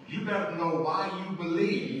 You better know why you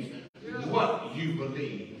believe what you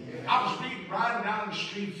believe. I was riding down the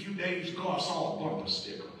street a few days ago. I saw a bumper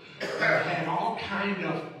sticker that had all kind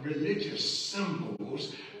of religious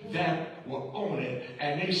symbols that were on it,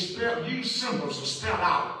 and they used symbols to spell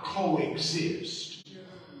out coexist.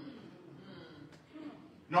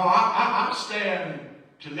 No, I stand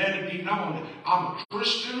to let it be known that I'm a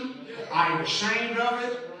Christian, I am ashamed of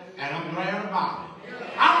it, and I'm glad about it.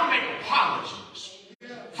 I don't make apologies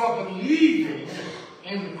for believing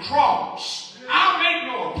in the cross. I make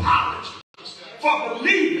no apologies for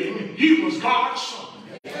believing he was God's son.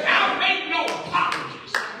 I make no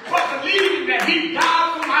apologies for believing that he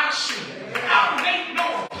died for my sin. I make no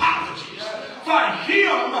apologies for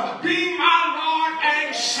him being my Lord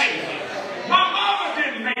and Savior. My mama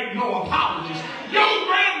didn't make no apologies. Your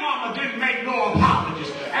grandmama didn't make no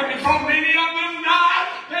apologies. And before many of them died,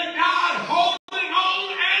 they died holding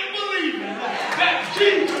on and believing that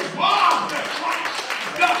Jesus was the Christ,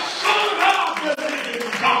 the Son of the living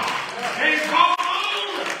God. They've gone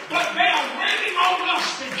on, but they are waiting on us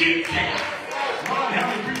to get there. Lord, help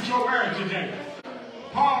me preach your word today.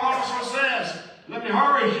 Paul also says, let me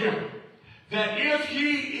hurry here, that if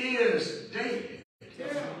he is dead,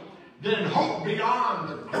 then hope beyond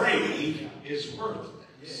the grave is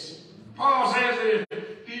worthless. Paul says that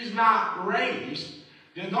if he's not raised,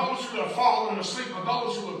 then those who have fallen asleep or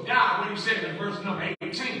those who have died, what he said in verse number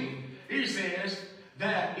 18, he says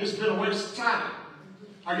that it's been a waste of time.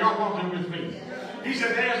 Are y'all walking with me? He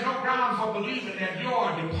said there's no ground for believing that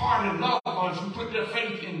your departed loved ones who put their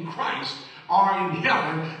faith in Christ are in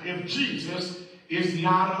heaven if Jesus is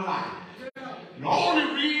not alive. The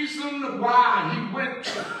only reason why he went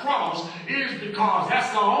to the cross is because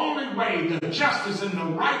that's the only way the justice and the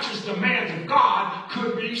righteous demands of God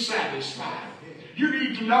could be satisfied. You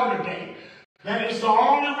need to know today that it's the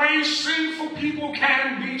only way sinful people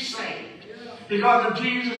can be saved. Because if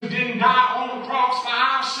Jesus didn't die on the cross for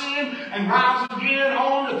our sin and rise again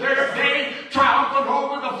on the third day, triumphant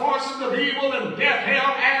over the forces of evil and death,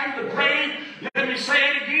 hell, and the grave, let me say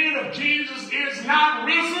it again, if Jesus is not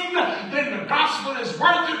risen, then the gospel is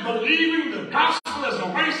worth it. Believing the gospel is a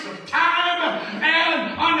waste of time,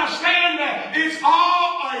 and understand that it's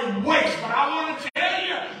all a waste. But I want to tell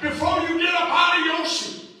you, before you get up out of your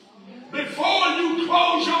seat, before you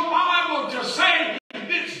close your Bible to say,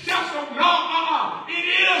 it's just a no, it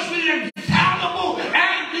is the infallible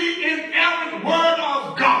and the inerrant word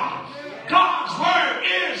of God. God's word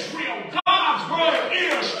is real. God's word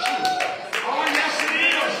is true. Oh, yes, it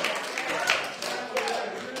is.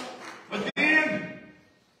 But then,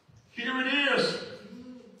 here it is.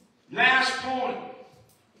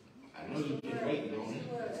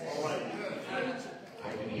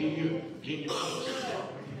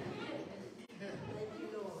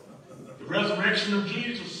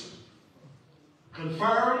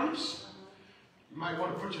 confirms. You might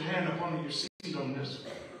want to put your hand up under your seat on this.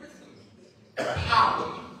 The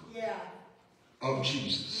power of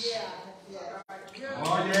Jesus.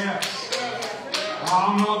 Oh, yes. I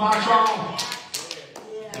don't know about y'all,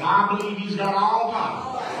 but I believe he's got all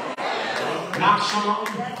power. Not some,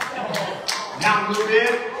 not a little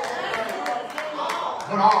bit,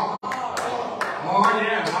 but all. Oh,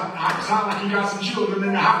 yes. I sound like he got some children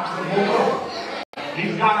in the house.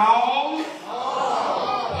 He's got all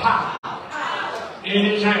power in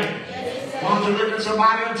his hand. Why don't you look at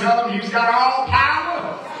somebody and tell him he's got all power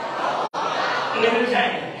in his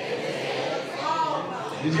hand.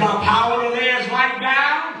 He's got power to lay his life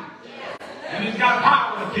down, and he's got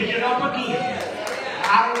power to pick it up again.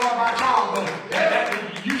 I don't know about y'all, but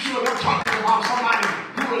you should have talking about somebody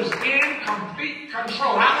who is in complete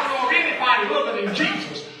control. I don't know of anybody other than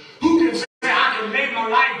Jesus who can say, I can lay my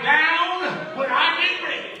life down when I get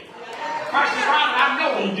ready. Christ is right, I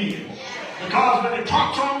know he did. Because when it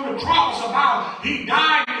talks on the cross about he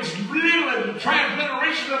died, it's literally the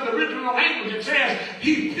transliteration of the original language. It says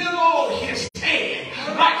he pillowed his head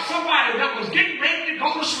like somebody that was getting ready to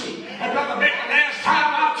go to sleep. And Brother Baker, last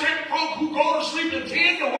time I checked, folk who go to sleep and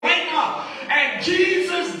tend to wake up. And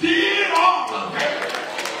Jesus did all of it.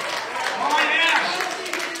 Oh,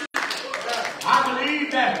 yes. I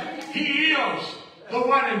believe that he is the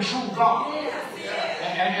one and true God.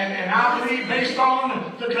 And I believe, based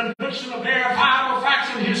on the conviction of verifiable facts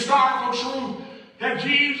and historical truth, that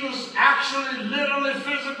Jesus actually, literally,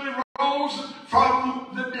 physically rose from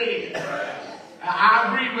the dead. I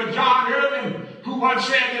agree with John Irving, who once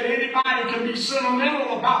said that anybody can be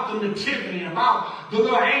sentimental about the nativity, about the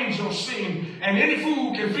little angel scene, and any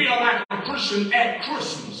fool can feel like a Christian at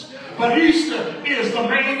Christmas. But Easter is the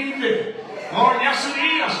main event. Oh, yes, it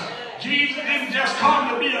is. Jesus didn't just come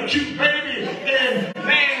to be a cute baby and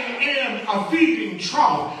laying in a feeding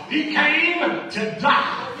trough. He came to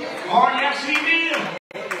die. Oh, yes, he did.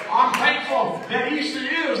 I'm thankful that Easter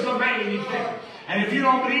is the main event. And if you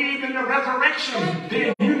don't believe in the resurrection,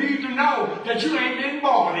 then you need to know that you ain't been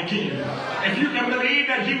born again. If you can believe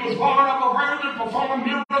that he was born of a virgin, performing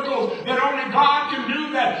miracles that only God can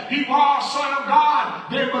do, that he was Son of God,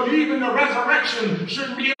 then believing the resurrection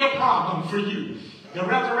shouldn't be a problem for you. The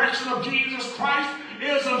resurrection of Jesus Christ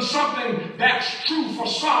isn't something that's true for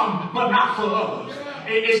some, but not for others.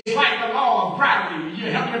 It's like the law of gravity. You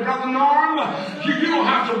help me, Brother Norm? You don't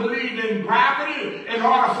have to believe in gravity in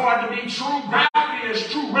order for it to be true. Gravity is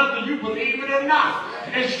true whether you believe it or not.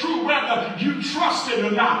 It's true whether you trust it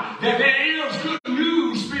or not. That there is good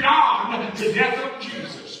news beyond the death of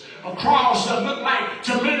Jesus. A cross that looked like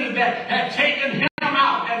to many that had taken him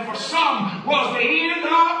out, and for some was the end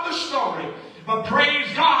of the story. But praise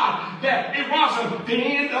God that it wasn't the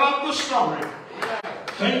end of the story.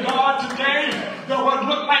 Thank God today that what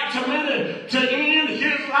looked like to many to end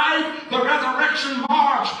his life, the resurrection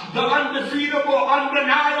marks the undefeatable,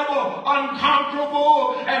 undeniable,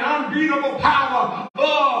 unconquerable, and unbeatable power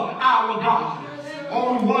of our God.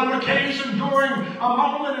 On one occasion, during a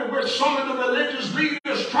moment in which some of the religious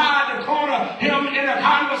leaders tried to corner him in a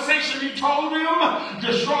conversation, he told them,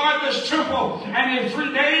 destroy this temple, and in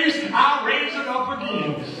 3 days, I'll raise it up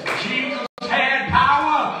again. Jesus had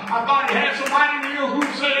power. I thought he had somebody here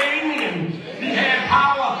who'd say amen. He had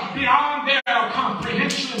power beyond their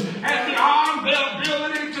comprehension and beyond their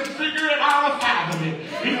ability to figure it out or fathom it.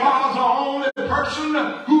 He was the only person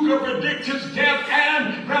who could predict his death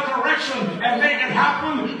and resurrection and make it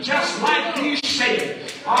happen just like he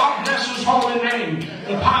said. God bless his holy name.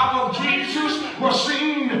 The power of Jesus was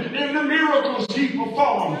seen in the miracles he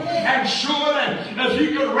performed. And surely, if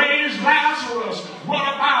he could raise Lazarus, what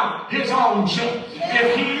about his own self?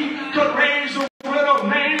 If he could raise the widow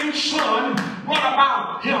Nain's son, what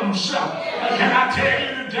about himself? And can I tell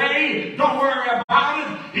you today, don't worry about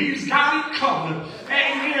it. He's got it covered.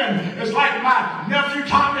 Amen. It's like my nephew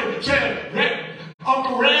Tommy said,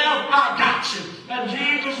 Uncle Rev, I got you. And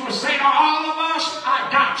Jesus would say to all of us, I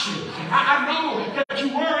got you. I know that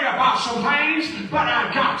you worry about some things, but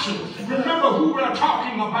I got you. Remember who we're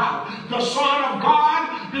talking about. The Son of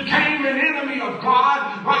God became an enemy of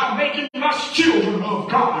God while making us children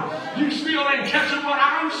of God. You still ain't catching what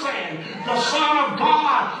I'm saying. The Son of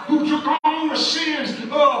God who took on the sins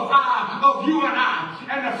of you and I.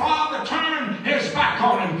 And the Father turned his back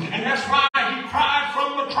on him. And that's why he cried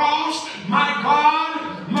from the cross, my God,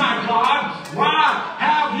 why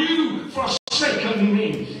have you forsaken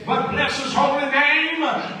me? But bless his holy name,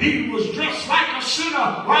 he was dressed like a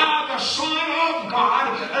sinner while the Son of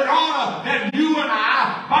God, in order that you and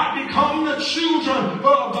I might become the children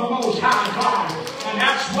of the Most High God. And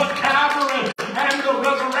that's what Calvary and the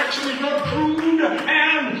resurrection is proved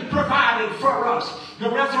The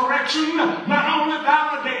resurrection not only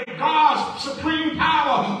validated God's supreme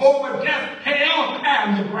power over death, hell,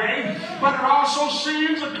 and the grave, but it also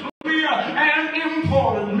sends a clear and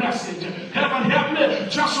important message. Heaven help me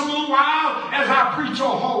just a little while as I preach your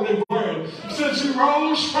holy word. Since he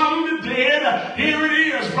rose from the dead, here it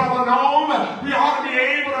is, Brother Odom. We ought to be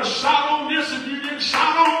able to shout on this if you didn't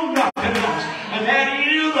shout on nothing else. And that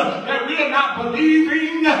is that we are not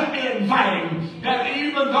believing in vain. That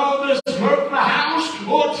even though this earthly house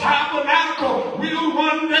or tabernacle will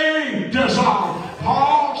one day dissolve.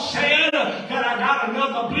 Paul said that I got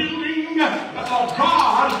another building of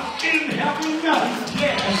God in heaven.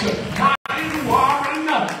 Yes, not in Warren,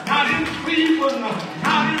 not in Cleveland,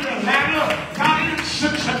 not in Atlanta, not in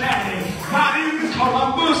Cincinnati, not in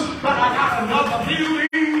Columbus, but I got another building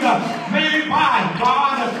made by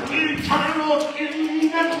God, eternal in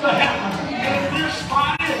the heaven. In this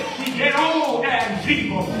body, we get old and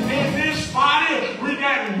feeble. In this body, we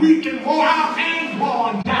get weak and worn out and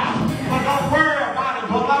worn down. But don't worry about it,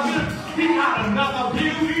 beloved. We got another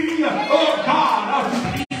building of God,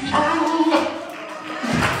 eternal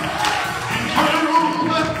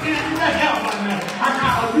in the heaven. I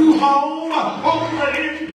got a new home over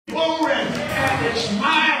in glory, and it's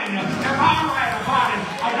mine. Am I right about it?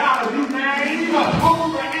 I got a new name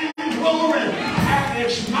over in glory, and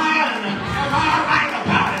it's mine. Am I right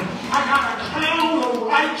about it? I got a crown of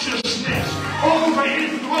righteousness over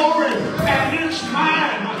in glory, and it's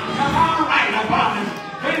mine. Am I right about it?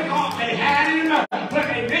 They thought they had him, but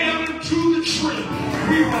they nailed him to the tree.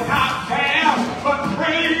 We were not there, but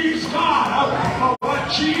praise God for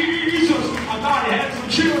what Jesus, I thought he had some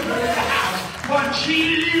children in the house, but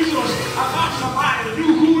Jesus, I thought somebody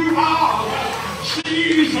knew who he was.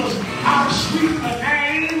 Jesus, how sweet the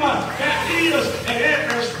name that is, and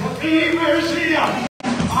there's believers here.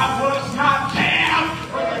 I was not there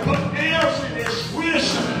when they put nails in his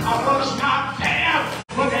wrist. I was not there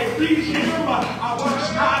when they beat him. I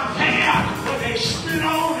was not there when they spit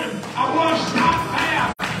on him. I was not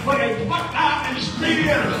there when they plucked out his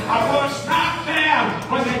beard. I was not there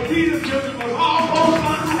when they beat him till he was almost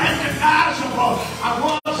unrecognizable. I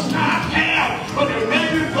was not there when they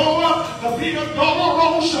made him go up the Via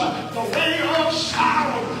Dolorosa, the way of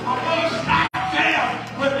sorrow. I was not there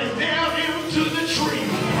when they nailed him to the tree.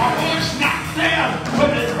 I was not there when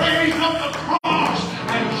they raised up the cross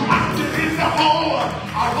and dropped it in the hole.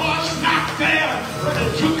 I was not there when they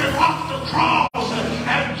took him off the cross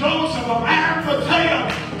and Joseph of Arimathea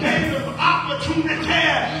gave him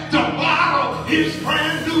opportunity to borrow his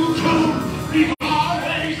brand new tomb. He's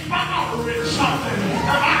always borrowing something.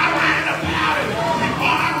 Am I right about it? He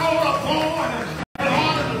borrowed a bone in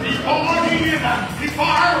order to be born in. He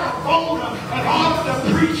borrowed a bone in order to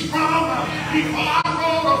preach from. He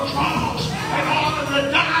borrowed a cross in order to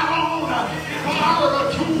die on. He borrowed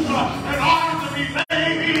a tomb in order to be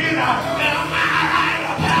laid in. Am I right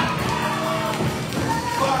about it?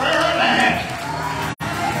 But early,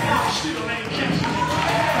 y'all still ain't catching it.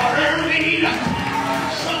 But early,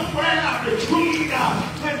 somewhere between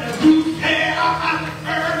when the dew fell,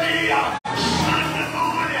 early Sunday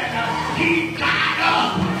morning, he got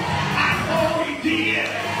up. I know he did.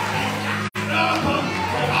 He got up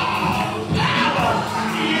with all power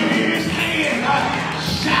in his hand.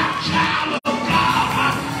 Shout, child of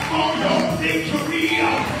God, for your victory.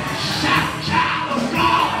 Shout, child of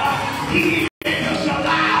God, he is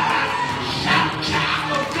alive. Shout, child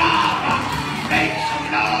of God, make some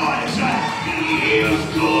noise. He is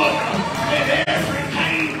good. And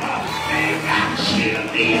everything, they got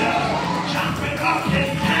cheerleaders jumping up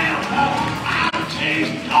and down. I'll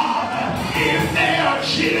taste God if they're a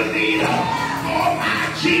cheerleader for my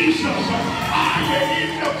Jesus. Are you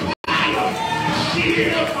in the choir?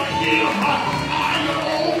 Cheer for him. Are you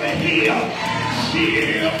over here?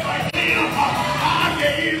 Cheer for him. Are you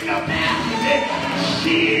in the balcony?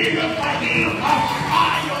 Cheer for him.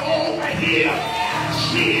 Are you over here?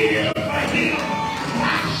 Cheer for him.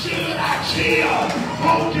 Why should I cheer?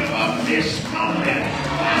 Hold you up this morning.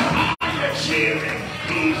 Why are you cheering?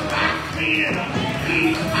 He's my friend.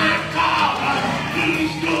 He's my God.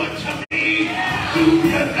 He's good to me. Do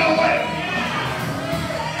you know it?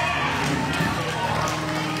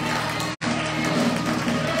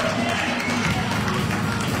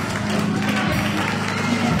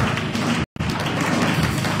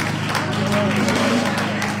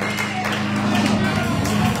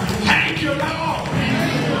 Thank you, Lord.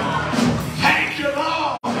 Thank you,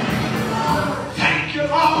 Lord. Thank you,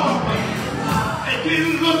 Lord. It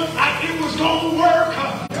didn't look like it was going to work.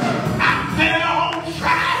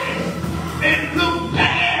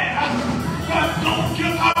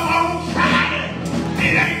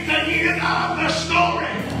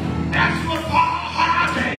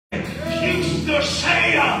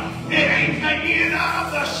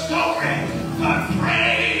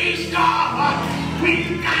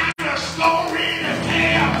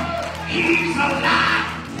 He's alive.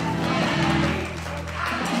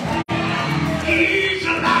 He's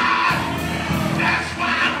alive. That's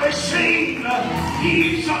why we sing.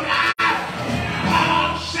 He's alive.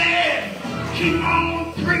 Paul said, keep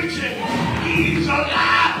on preaching. He's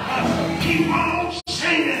alive. Keep on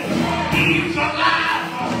singing. He's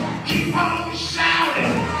alive. Keep on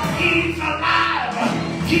shouting. He's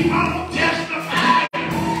alive. Keep on testifying.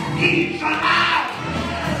 He's alive.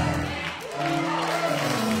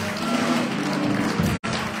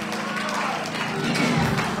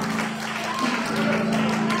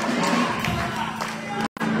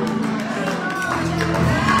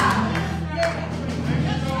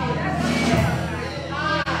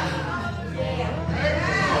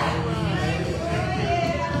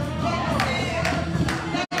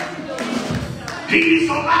 He's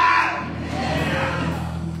alive.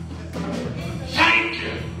 Thank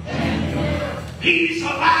you. He's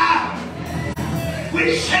alive.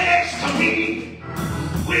 Which says to me,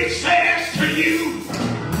 which says to you,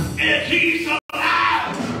 if he's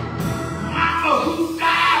alive, Mama who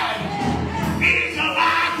died is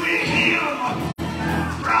alive with him.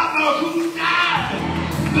 Brother who died,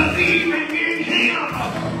 believing in him,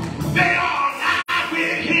 they are alive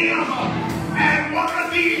with him. And one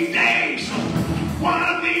of these days,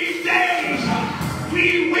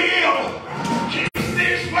 we will kiss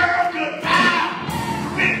this world goodbye.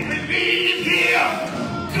 When we leave here,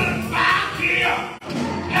 goodbye here.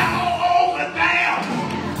 Hello over there.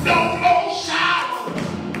 No more sorrow,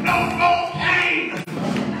 no more pain,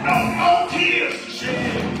 no more tears to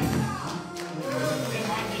shed.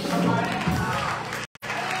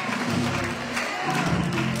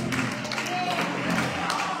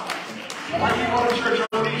 Why do you go to church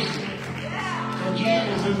on Easter? Because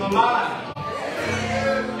Jesus is alive.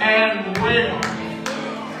 And well,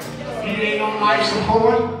 he ain't on life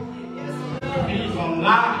support. He's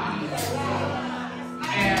alive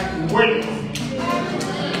and well.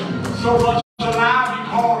 So much alive, he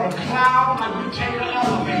called a cloud like we take an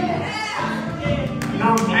elevator.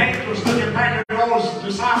 Them angels looking back at those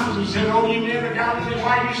disciples and said, oh, you never got me.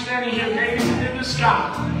 Why are you standing here gazing in the sky?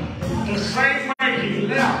 The same way he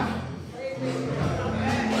left.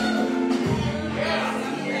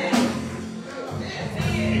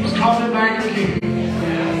 Coming back again.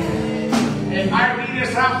 It might be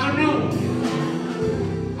this afternoon.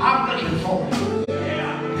 I'm looking for it.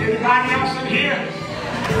 Anybody else in here?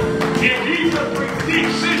 If he would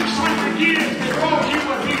predict 600 years before he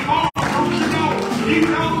would be born, don't you know? He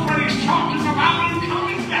knows what he's talking about and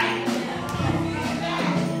coming back.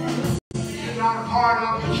 You're not a part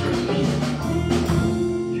of the church.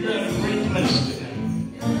 You're in a great place today.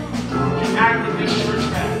 Unite with this church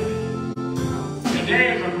family. Today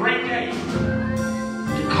is a great day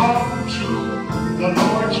to come to the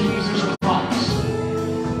Lord Jesus Christ.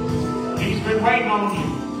 He's been waiting on you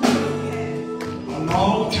a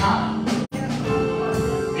long time.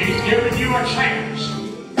 He's giving you a chance.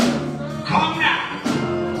 Come now.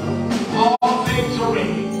 All things are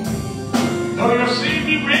ready. Though your sin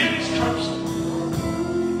be red